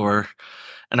App Store?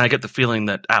 And I get the feeling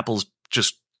that Apple's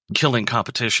just killing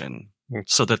competition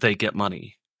so that they get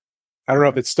money. I don't know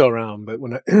if it's still around, but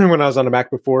when I was on a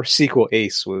Mac before, SQL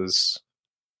Ace was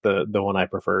the one I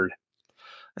preferred.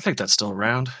 I think that's still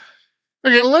around.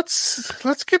 Okay,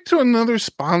 let's get to another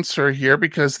sponsor here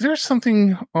because there's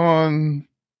something on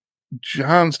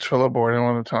John's Trello board I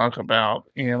want to talk about,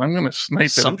 and I'm going to snipe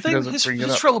it if he doesn't bring it up.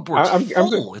 His Trello board's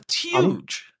full. It's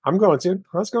huge. I'm going to.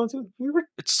 I was going to.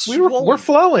 We're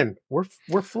flowing. We're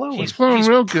flowing. He's flowing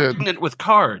real good. Pregnant with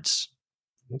cards.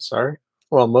 I'm sorry.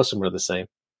 Well, most of them are the same.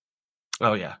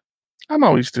 Oh yeah. I'm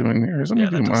always doing yours. Let me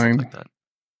do mine. Like that.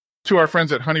 To our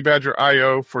friends at Honey Badger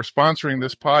IO for sponsoring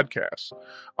this podcast.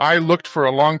 I looked for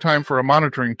a long time for a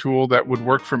monitoring tool that would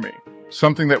work for me.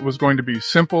 Something that was going to be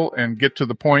simple and get to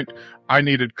the point. I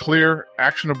needed clear,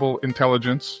 actionable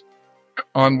intelligence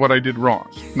on what I did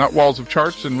wrong. Not walls of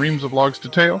charts and reams of logs to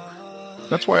tail.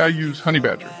 That's why I use Honey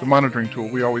Badger, the monitoring tool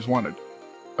we always wanted.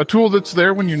 A tool that's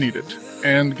there when you need it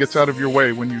and gets out of your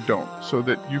way when you don't, so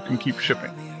that you can keep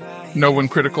shipping. Know when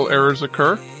critical errors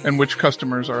occur and which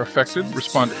customers are affected,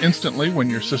 respond instantly when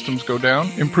your systems go down,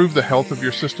 improve the health of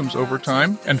your systems over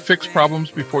time, and fix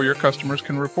problems before your customers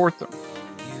can report them.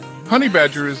 Honey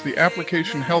Badger is the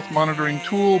application health monitoring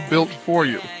tool built for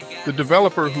you, the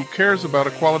developer who cares about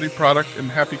a quality product and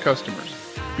happy customers.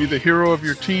 Be the hero of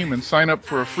your team and sign up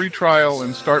for a free trial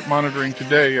and start monitoring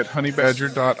today at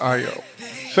honeybadger.io.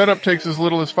 Setup takes as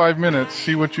little as 5 minutes.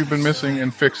 See what you've been missing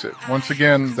and fix it. Once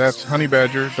again, that's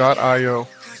honeybadger.io.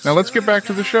 Now let's get back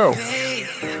to the show.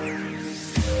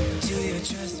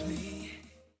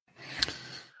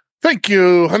 Thank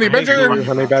you, Honey Badger.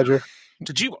 Honey Badger.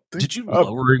 Did you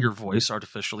lower your voice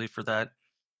artificially for that?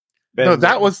 Ben, no,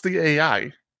 that was the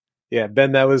AI. Yeah,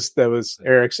 Ben, that was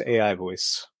Eric's AI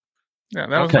voice. Yeah,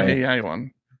 that was my AI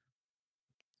one.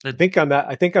 I think on that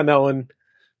one,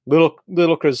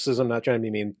 little criticism, not trying to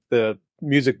be mean. The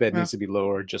music bed needs to be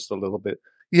lowered just a little bit.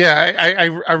 Yeah,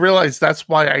 I realize that's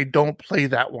why I don't play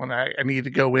that one. I need to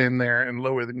go in there and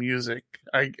lower the music.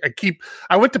 I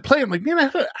went to play it. I'm like, man,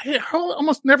 I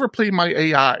almost never play my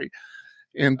AI.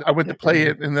 And I went to play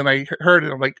it, and then I heard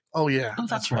it. I'm like, oh yeah,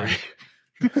 that's right.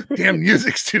 Damn,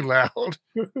 music's too loud.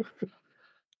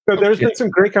 So there's been some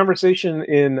great conversation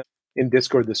in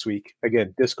Discord this week.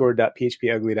 Again,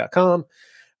 discord.phpugly.com.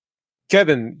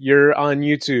 Kevin, you're on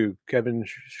YouTube. Kevin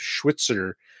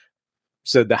Schwitzer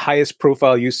said the highest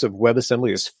profile use of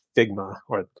WebAssembly is Figma,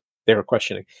 or they were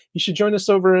questioning. You should join us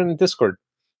over in Discord,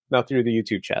 not through the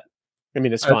YouTube chat. I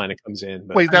mean, it's fine. It comes in.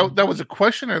 But wait, that was a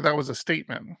question or that was a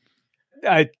statement?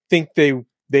 I think they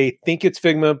think it's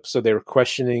Figma, so they were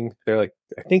questioning. They're like,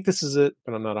 I think this is it,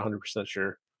 but I'm not 100%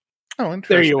 sure. Oh,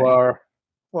 interesting. There you are.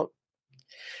 Well,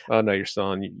 oh no, you're still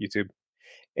on YouTube.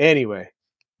 Anyway,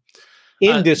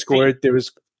 in Discord, there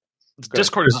was...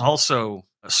 Discord is also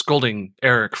scolding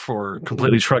Eric for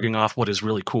completely shrugging off what is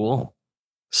really cool.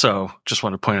 So just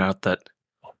want to point out that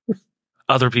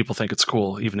other people think it's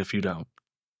cool, even if you don't.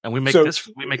 And we make this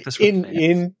for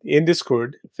in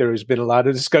Discord. There has been a lot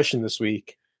of discussion this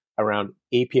week around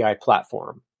API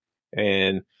Platform,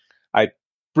 and I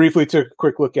briefly took a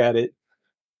quick look at it.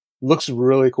 Looks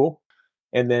really cool.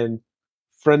 And then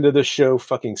friend of the show,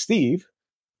 fucking Steve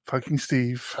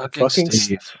does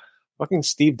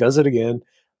it again.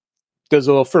 Does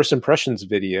a little first impressions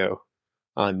video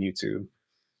on YouTube.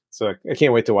 So I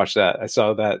can't wait to watch that. I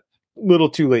saw that a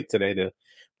little too late today to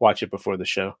watch it before the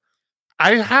show.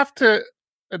 I have to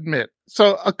admit,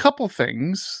 so a couple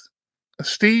things.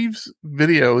 Steve's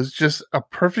video is just a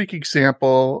perfect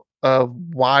example of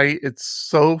why it's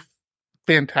so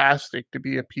fantastic to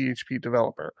be a PHP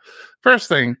developer. First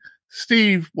thing,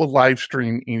 Steve will live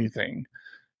stream anything.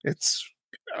 It's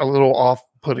a little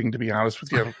off-putting, to be honest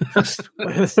with you. Just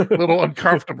a little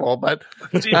uncomfortable, but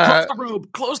Steve, close the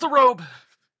robe. Close the robe.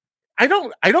 I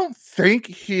don't think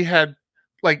he had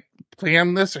like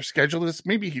planned this or scheduled this.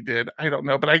 Maybe he did. I don't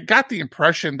know. But I got the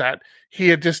impression that he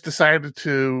had just decided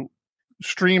to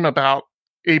stream about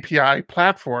API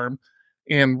platform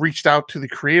and reached out to the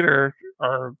creator,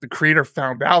 or the creator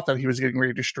found out that he was getting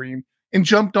ready to stream and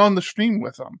jumped on the stream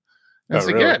with him. And it's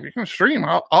like, really? yeah, you're going to stream.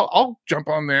 I'll jump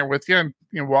on there with you and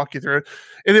walk you through it.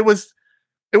 And it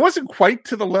wasn't quite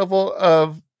to the level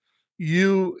of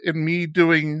you and me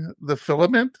doing the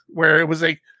filament, where it was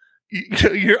like,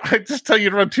 I just tell you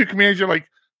to run 2 commands. You're like,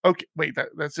 okay, wait,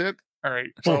 that's it. All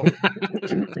right. So,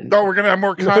 no, we're going to have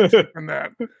more content than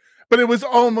that. But it was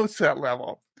almost that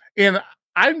level. And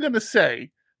I'm going to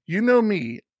say, you know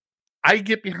me, I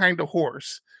get behind a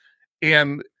horse,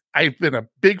 and I've been a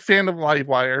big fan of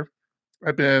Livewire.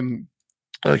 I've been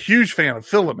a huge fan of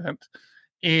Filament,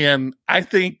 and I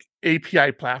think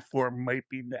API Platform might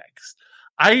be next.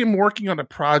 I am working on a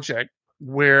project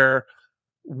where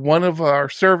one of our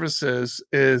services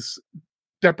is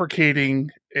deprecating,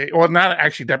 not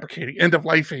actually deprecating,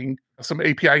 end-of-lifing some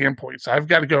API endpoints. I've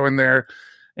got to go in there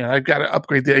and I've got to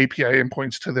upgrade the API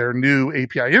endpoints to their new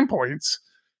API endpoints.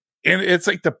 And it's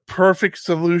like the perfect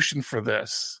solution for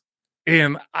this.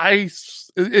 And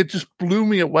it just blew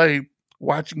me away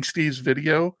watching Steve's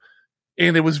video.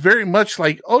 And it was very much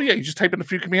like, oh yeah, you just type in a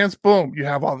few commands, boom, you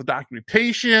have all the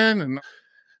documentation. And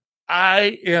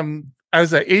I am,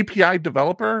 as an API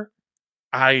developer,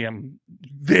 I am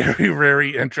very,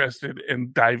 very interested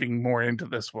in diving more into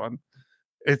this one.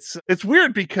 It's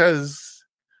weird because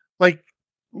like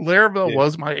Laravel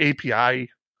was my API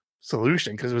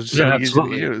solution because it was so easy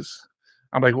to use.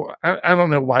 I'm like, well, I don't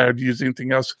know why I'd use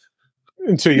anything else.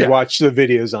 Until you watch the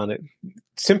videos on it.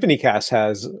 SymphonyCast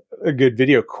has a good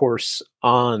video course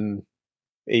on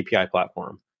API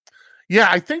Platform. Yeah,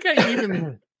 I think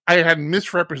I had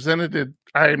misrepresented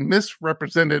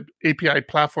API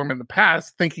Platform in the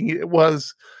past, thinking it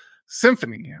was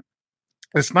Symfony.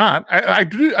 It's not. I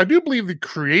do believe the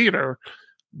creator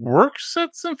works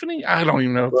at Symfony. I don't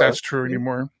even know if that's true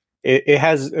anymore. It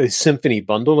has a Symfony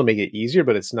bundle to make it easier,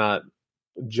 but it's not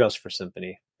just for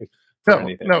Symfony.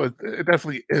 No, it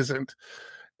definitely isn't.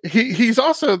 He's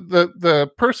also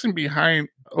the person behind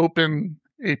Open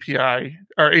API,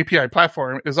 or API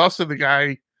Platform, is also the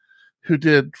guy who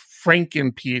did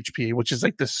Franken PHP, which is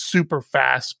like the super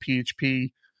fast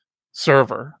PHP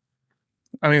server.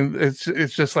 I mean, it's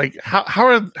just like how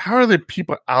are the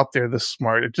people out there this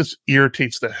smart? It just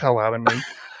irritates the hell out of me.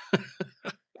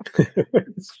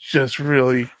 It's just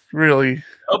really, really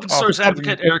open source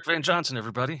advocate Eric Van Johnson,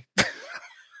 everybody.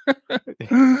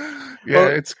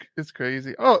 It's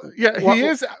crazy. Oh yeah, he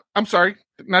is. I'm sorry,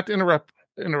 not to interrupt.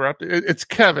 It's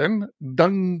Kevin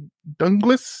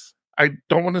Dunglis. I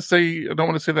don't want to say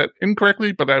that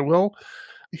incorrectly, but I will.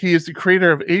 He is the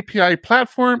creator of API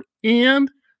Platform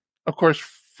and, of course,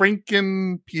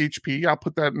 Franken PHP. I'll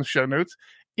put that in the show notes.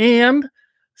 And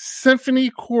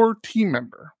Symfony Core team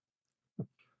member.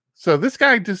 So this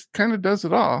guy just kind of does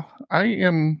it all. I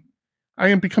am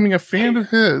becoming a fan of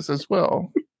his as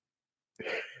well.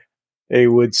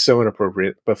 It would so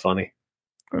inappropriate, but funny.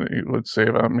 He would say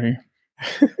about me.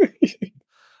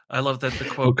 I love that the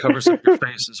quote covers up your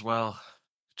face as well.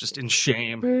 Just in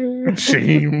shame.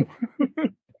 Shame.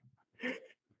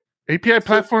 API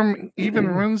Platform even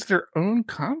runs their own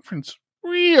conference.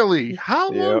 Really?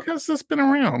 How long has this been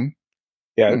around?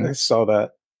 Yeah, I saw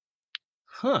that.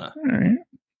 Huh. All right.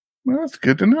 Well, that's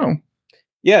good to know.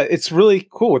 Yeah, it's really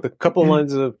cool with a couple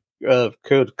lines of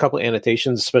code, a couple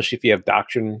annotations, especially if you have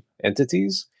Doctrine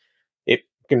entities. It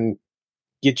can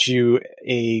get you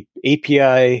a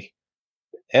API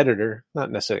editor,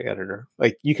 not necessarily editor.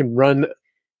 Like you can run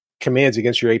commands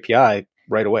against your API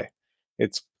right away.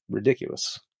 It's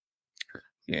ridiculous.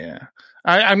 Yeah,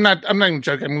 I'm not even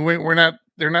joking. I mean, we're not.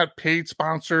 They're not paid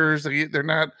sponsors. They're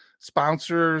not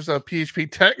sponsors of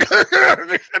PHP Tech.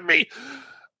 They should be.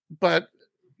 But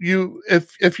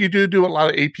if you do a lot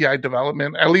of API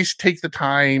development, at least take the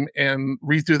time and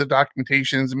read through the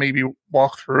documentations and maybe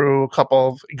walk through a couple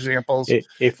of examples.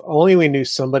 If only we knew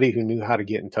somebody who knew how to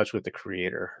get in touch with the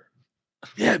creator.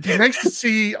 Yeah, it'd be nice to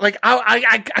see. Like,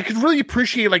 I could really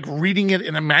appreciate like reading it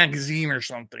in a magazine or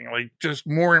something. Like, just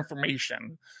more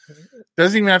information.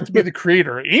 Doesn't even have to be the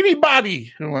creator.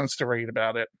 Anybody who wants to read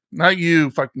about it. Not you,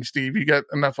 fucking Steve. You got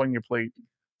enough on your plate.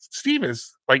 Steve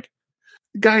is like,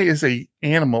 the guy is a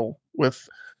animal with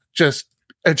just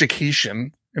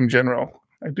education in general.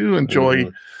 I do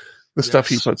enjoy the stuff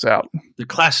he Yes. puts out. The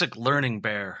classic learning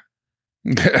bear.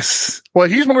 Yes. Well,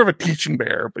 he's more of a teaching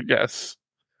bear, but yes.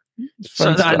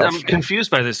 So Fun I'm stuff.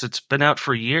 confused by this. It's been out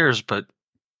for years, but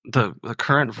the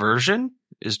current version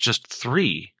is just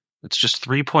 3. It's just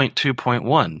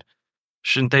 3.2.1.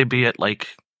 Shouldn't they be at like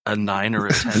a 9 or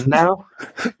a 10 now?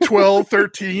 12,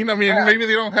 13. I mean, maybe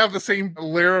they don't have the same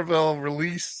Laravel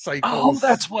release cycles. Oh,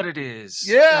 that's what it is.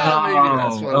 Yeah, maybe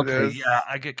that's what it is. Yeah,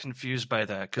 I get confused by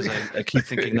that because I keep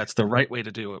thinking that's the right way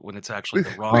to do it when it's actually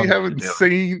the wrong They way have to do it.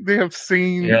 insane. They have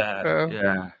seen.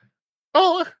 Yeah.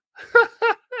 Oh.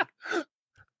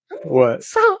 What?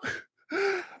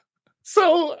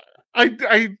 So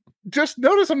I just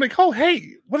noticed. I'm like, oh,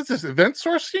 hey, what is this event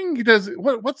sourcing? He does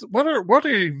what are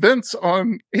events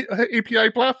on API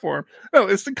platform? No,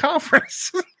 it's the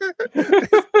conference.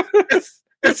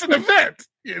 it's an event,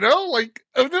 like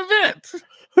an event.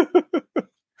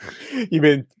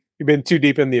 You've been too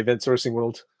deep in the event sourcing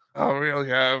world. I really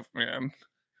have, man.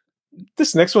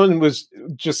 This next one was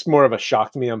just more of a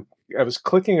shock to me. I was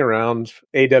clicking around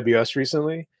AWS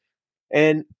recently,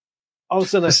 and all of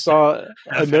a sudden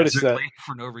I noticed that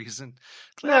for no reason.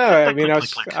 No, I mean I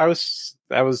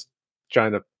was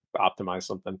trying to optimize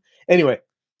something. Anyway,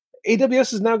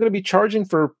 AWS is now going to be charging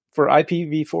for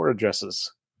IPv4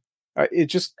 addresses. It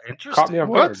just caught me off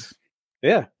guard.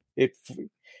 Yeah, they're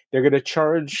going to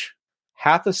charge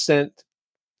half a cent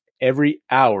every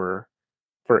hour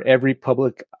for every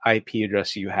public IP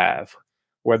address you have,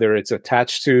 whether it's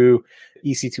attached to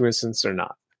EC2 instance or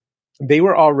not. They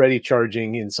were already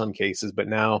charging in some cases, but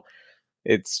now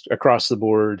it's across the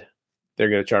board. They're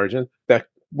going to charge it. That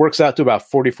works out to about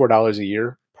 $44 a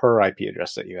year per IP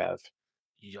address that you have.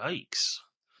 Yikes.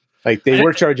 Like they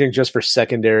were charging just for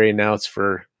secondary. Now it's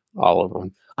for all of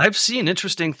them. I've seen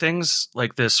interesting things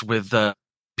like this with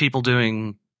people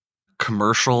doing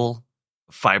commercial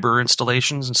fiber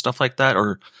installations and stuff like that,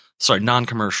 or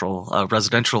non-commercial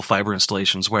residential fiber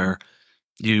installations where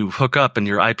you hook up and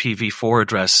your IPv4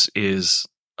 address is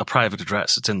a private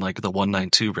address. It's in like the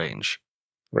 192 range.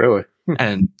 Really?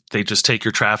 And they just take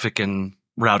your traffic and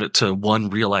route it to one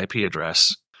real IP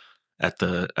address at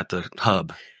the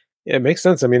hub. Yeah, it makes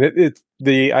sense. I mean,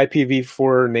 the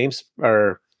IPv4 names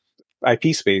or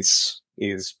IP space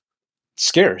is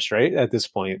scarce, right? At this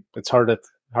point, it's hard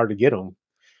to get them.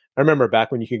 I remember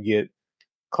back when you could get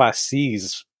Class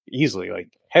Cs easily. Like,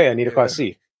 hey, I need a Class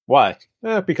C. Why?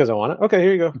 Because I want it. Okay,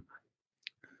 here you go.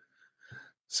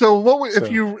 So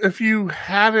if you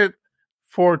had it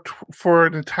for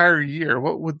an entire year,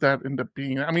 what would that end up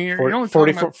being? I mean, you're only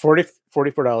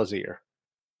 $44 a year.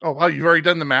 Oh wow, you've already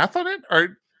done the math on it? I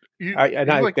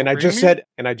just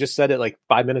said it like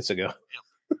 5 minutes ago.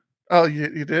 Oh,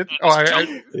 you did? Oh,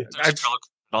 I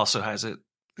also has it.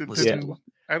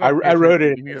 I wrote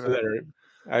it.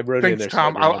 I wrote it in there. Thanks,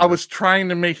 Tom. I was trying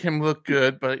to make him look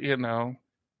good, but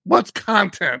what's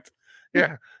content?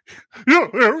 Yeah, we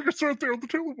can start there on the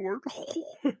table board.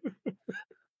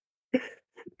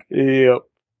 Yep.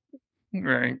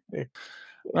 Right. All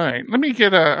right. Let me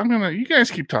get you guys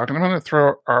keep talking. I'm gonna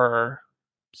throw our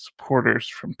supporters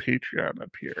from Patreon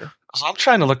up here. So I'm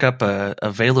trying to look up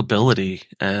availability,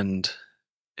 and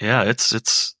yeah,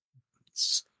 it's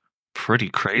pretty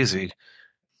crazy.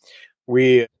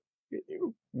 We're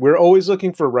always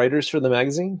looking for writers for the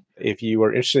magazine. If you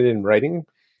are interested in writing,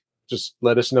 just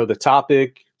let us know the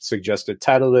topic, suggested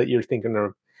title that you're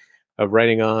thinking of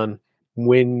writing on,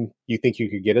 when you think you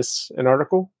could get us an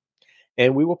article,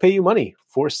 and we will pay you money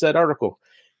for said article.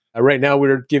 Right now,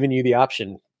 we're giving you the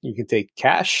option. You can take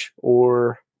cash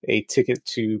or a ticket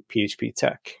to PHP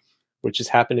Tech, which is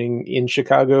happening in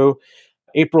Chicago,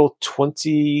 April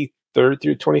 23rd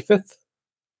through 25th.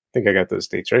 I think I got those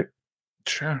dates right.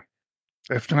 Sure.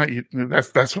 If not,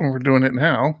 that's when we're doing it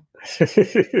now.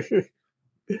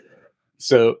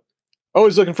 So,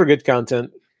 always looking for good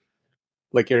content.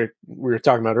 Like we were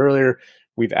talking about earlier,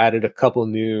 we've added a couple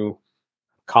new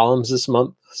columns this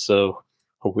month, so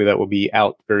hopefully that will be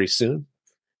out very soon.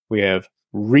 We have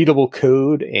readable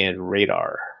code and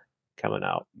radar coming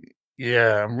out.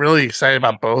 Yeah, I'm really excited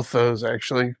about both those,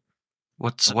 actually.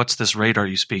 What's this radar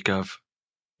you speak of?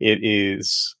 It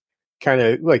is kind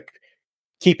of like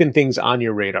keeping things on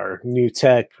your radar, new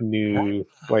tech, new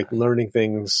like learning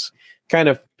things, kind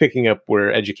of picking up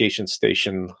where Education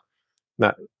Station,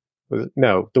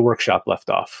 the workshop left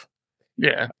off.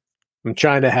 Yeah. I'm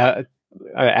trying to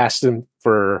I asked them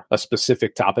for a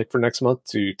specific topic for next month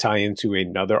to tie into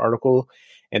another article.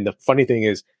 And the funny thing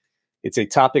is, it's a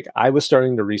topic I was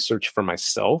starting to research for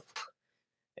myself.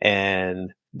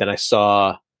 And then I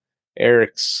saw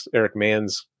Eric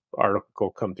Mann's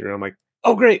article come through. I'm like,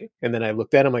 oh, great. And then I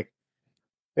looked at him like,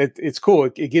 It's cool.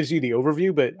 It gives you the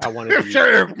overview, but I wanted to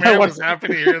Sure, man, I was happy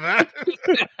to hear that.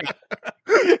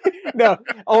 No,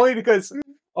 only because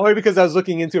I was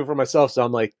looking into it for myself. So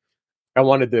I'm like, I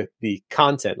wanted the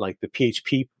content, like the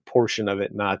PHP portion of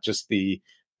it, not just the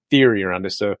theory around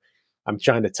it. So I'm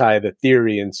trying to tie the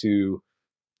theory into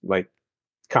like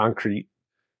concrete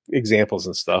examples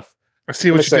and stuff. I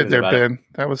see what you did there, Ben.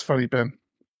 That was funny, Ben.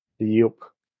 Yep.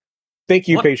 Thank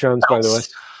you, patrons, by the way.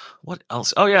 What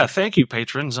else? Oh, yeah. Thank you,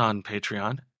 patrons on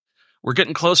Patreon. We're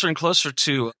getting closer and closer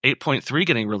to 8.3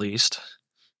 getting released.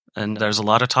 And there's a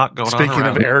lot of talk going on Speaking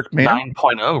around of Eric, man.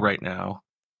 9.0 right now.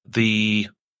 The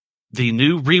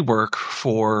new rework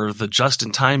for the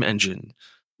just-in-time engine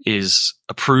is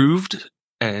approved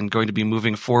and going to be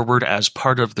moving forward as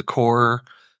part of the core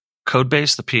code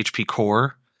base, the PHP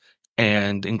core,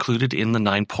 and included in the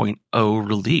 9.0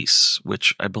 release,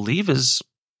 which I believe is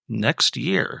next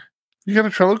year. You got a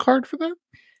Trello card for that?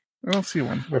 I don't see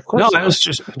one. Of course. No, I was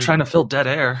just trying to fill dead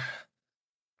air.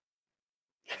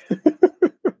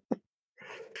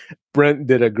 Brent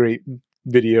did a great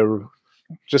video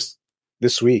just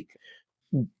this week.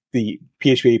 The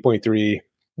PHP 8.3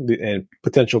 and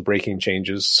potential breaking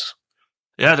changes.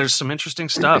 Yeah, there's some interesting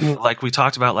stuff like we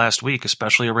talked about last week,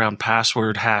 especially around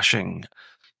password hashing.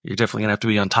 You're definitely going to have to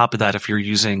be on top of that if you're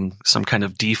using some kind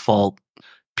of default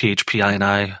PHP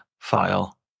INI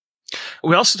file.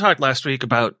 We also talked last week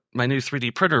about my new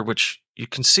 3D printer, which you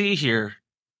can see here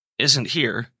isn't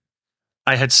here.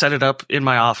 I had set it up in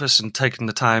my office and taken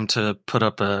the time to put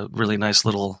up a really nice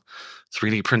little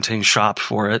 3D printing shop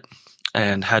for it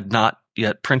and had not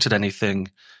yet printed anything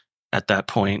at that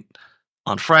point.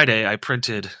 On Friday, I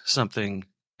printed something,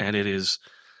 and it is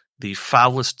the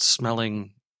foulest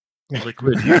smelling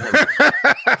liquid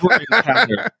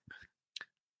encounter.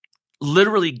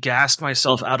 Literally gassed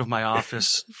myself out of my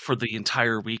office for the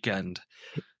entire weekend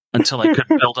until I could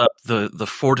build up the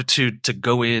fortitude to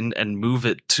go in and move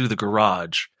it to the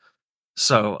garage.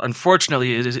 So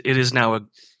unfortunately, it is now a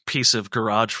piece of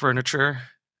garage furniture.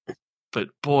 But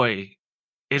boy,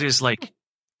 it is like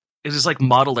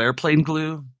model airplane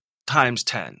glue times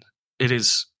 10. It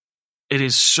is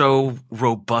so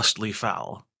robustly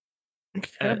foul.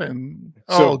 Kevin.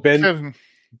 Kevin.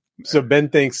 So Ben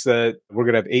thinks that we're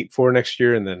gonna have 8.4 next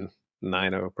year, and then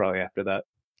 9.0 probably after that.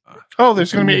 Oh,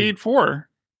 there's going to be 8.4.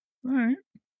 All right.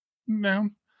 No.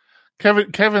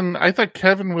 Kevin, I thought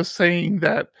Kevin was saying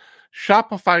that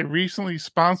Shopify recently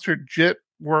sponsored JIT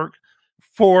work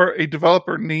for a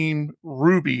developer named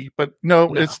Ruby, but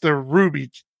no. It's the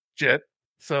Ruby JIT.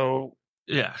 So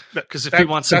yeah, because if you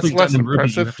want something done in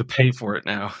Ruby, you have to pay for it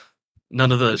now.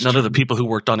 None of the people who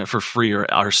worked on it for free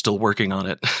are still working on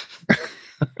it.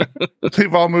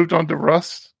 They've all moved on to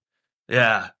Rust.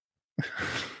 Yeah.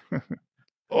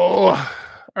 Oh,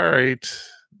 all right.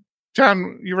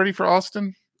 John, you ready for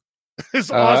Austin?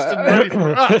 Is Austin ready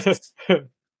for us?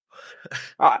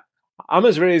 I'm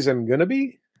as ready as I'm gonna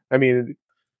be. I mean,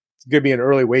 it's gonna be an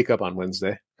early wake up on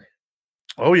Wednesday.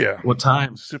 Oh yeah. What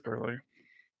time? Super early.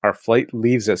 Our flight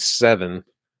leaves at 7.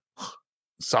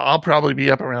 So I'll probably be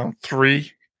up around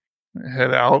 3.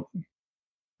 Head out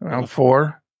around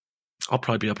 4. I'll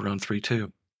probably be up around 3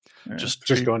 too. Yeah. Just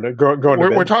going to bed.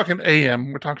 We're talking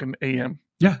AM. We're talking AM.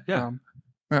 Yeah.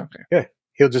 Okay. Yeah,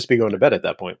 he'll just be going to bed at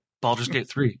that point. Baldur's Gate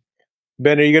 3.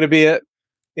 Ben, are you going to be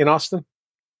in Austin?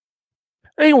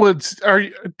 Hey Woods,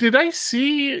 did I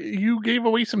see you gave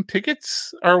away some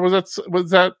tickets, or was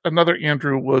that another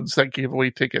Andrew Woods that gave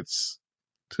away tickets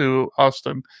to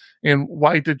Austin? And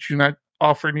why did you not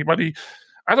offer anybody?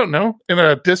 I don't know, in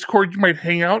a Discord you might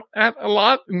hang out at a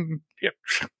lot, and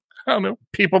I don't know,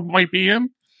 people might be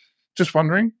in. Just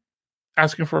wondering,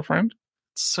 asking for a friend.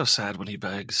 It's so sad when he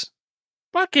begs.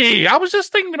 Bucky, I was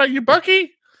just thinking about you,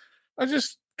 Bucky. I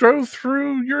just drove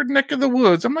through your neck of the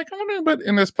woods. I'm like, I wonder what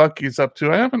Ennis Bucky's up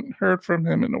to. I haven't heard from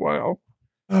him in a while.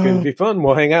 It's going to be fun.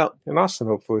 We'll hang out in Austin,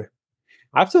 hopefully.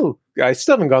 I still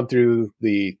haven't gone through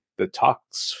the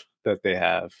talks that they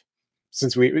have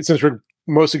since we're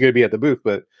mostly going to be at the booth,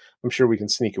 but I'm sure we can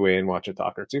sneak away and watch a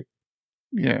talk or two.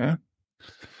 Yeah.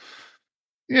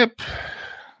 Yep.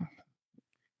 All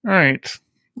right.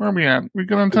 Where are we at? We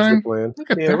good on time? Look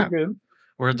at that. We're good.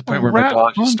 We're at the point where my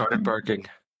dog just started barking.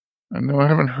 I know I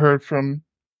haven't heard from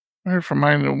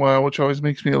mine in a while, which always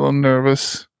makes me a little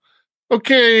nervous.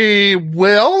 Okay,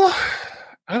 well,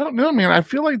 I don't know, man. I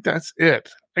feel like that's it.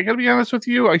 I gotta be honest with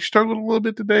you. I struggled a little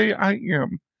bit today. I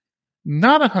am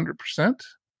not 100%,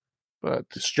 but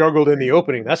struggled in the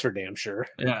opening. That's for damn sure.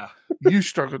 Yeah, you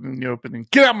struggled in the opening.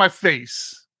 Get out my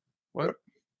face. What?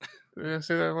 Did I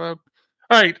say that loud?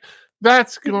 All right,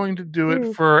 that's going to do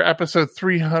it for episode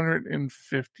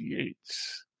 358.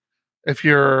 If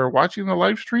you're watching the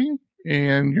live stream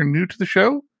and you're new to the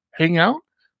show, hang out.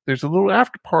 There's a little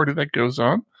after party that goes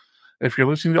on. If you're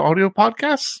listening to audio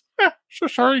podcasts, so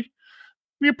sorry.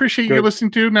 We appreciate you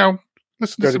listening to. Now,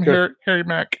 listen to some Harry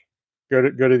Mack. Go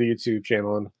to the YouTube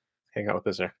channel and hang out with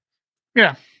us there.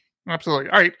 Yeah, absolutely.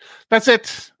 All right, that's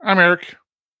it. I'm Eric.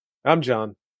 I'm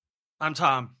John. I'm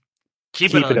Tom.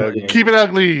 Keep it ugly. Keep it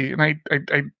ugly. And I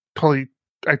totally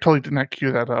did not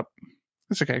cue that up.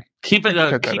 It's okay. Keep it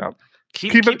ugly.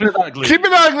 Keep it ugly. Keep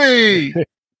it ugly.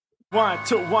 1,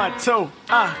 2, 1, 2,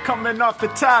 coming off the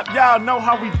top, y'all know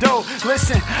how we do.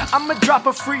 Listen, I'ma drop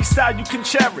a freestyle you can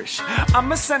cherish.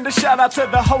 I'ma send a shout out to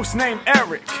the host named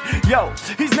Eric. Yo,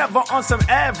 he's never on some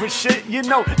average shit. You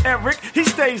know Eric, he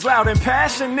stays loud and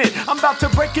passionate. I'm about to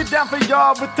break it down for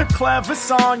y'all with the clever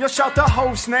song. Yo, shout the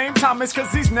host named Thomas,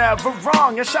 cause he's never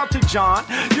wrong. And shout to John,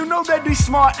 you know that he's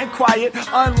smart and quiet,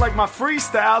 unlike my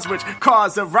freestyles, which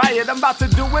cause a riot. I'm about to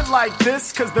do it like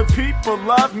this, cause the people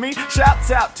love me.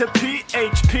 Shouts out to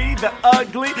PHP, the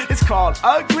ugly. It's called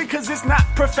ugly cause it's not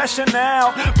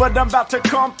professional, but I'm about to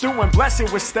come through and bless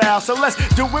it with style. So let's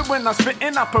do it when I'm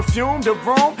spitting, I perfume the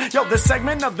room. Yo, the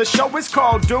segment of the show is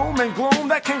called Doom and Gloom.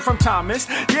 That came from Thomas.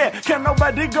 Yeah, can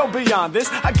nobody go beyond this?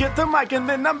 I get the mic and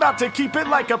then I'm about to keep it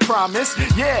like a promise.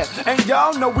 Yeah, and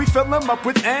y'all know we fill them up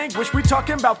with anguish. We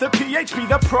talking about the PHP,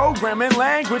 the programming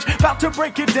language. About to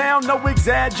break it down, no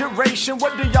exaggeration.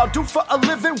 What do y'all do for a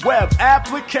living? Web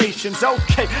applications.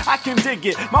 Okay, I can dig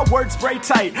it, my words spray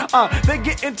tight. They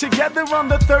getting together on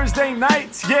the Thursday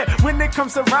nights. Yeah, when it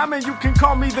comes to rhyming, you can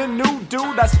call me the new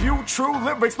dude. I spew true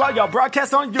lyrics while y'all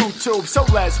broadcast on YouTube. So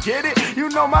let's get it, you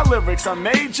know my lyrics are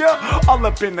major. All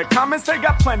up in the comments, they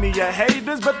got plenty of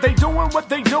haters, but they doing what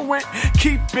they doing.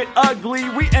 Keep it ugly,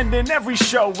 we ending every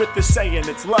show with the saying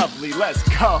it's lovely. Let's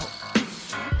go.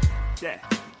 Yeah,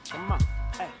 come on.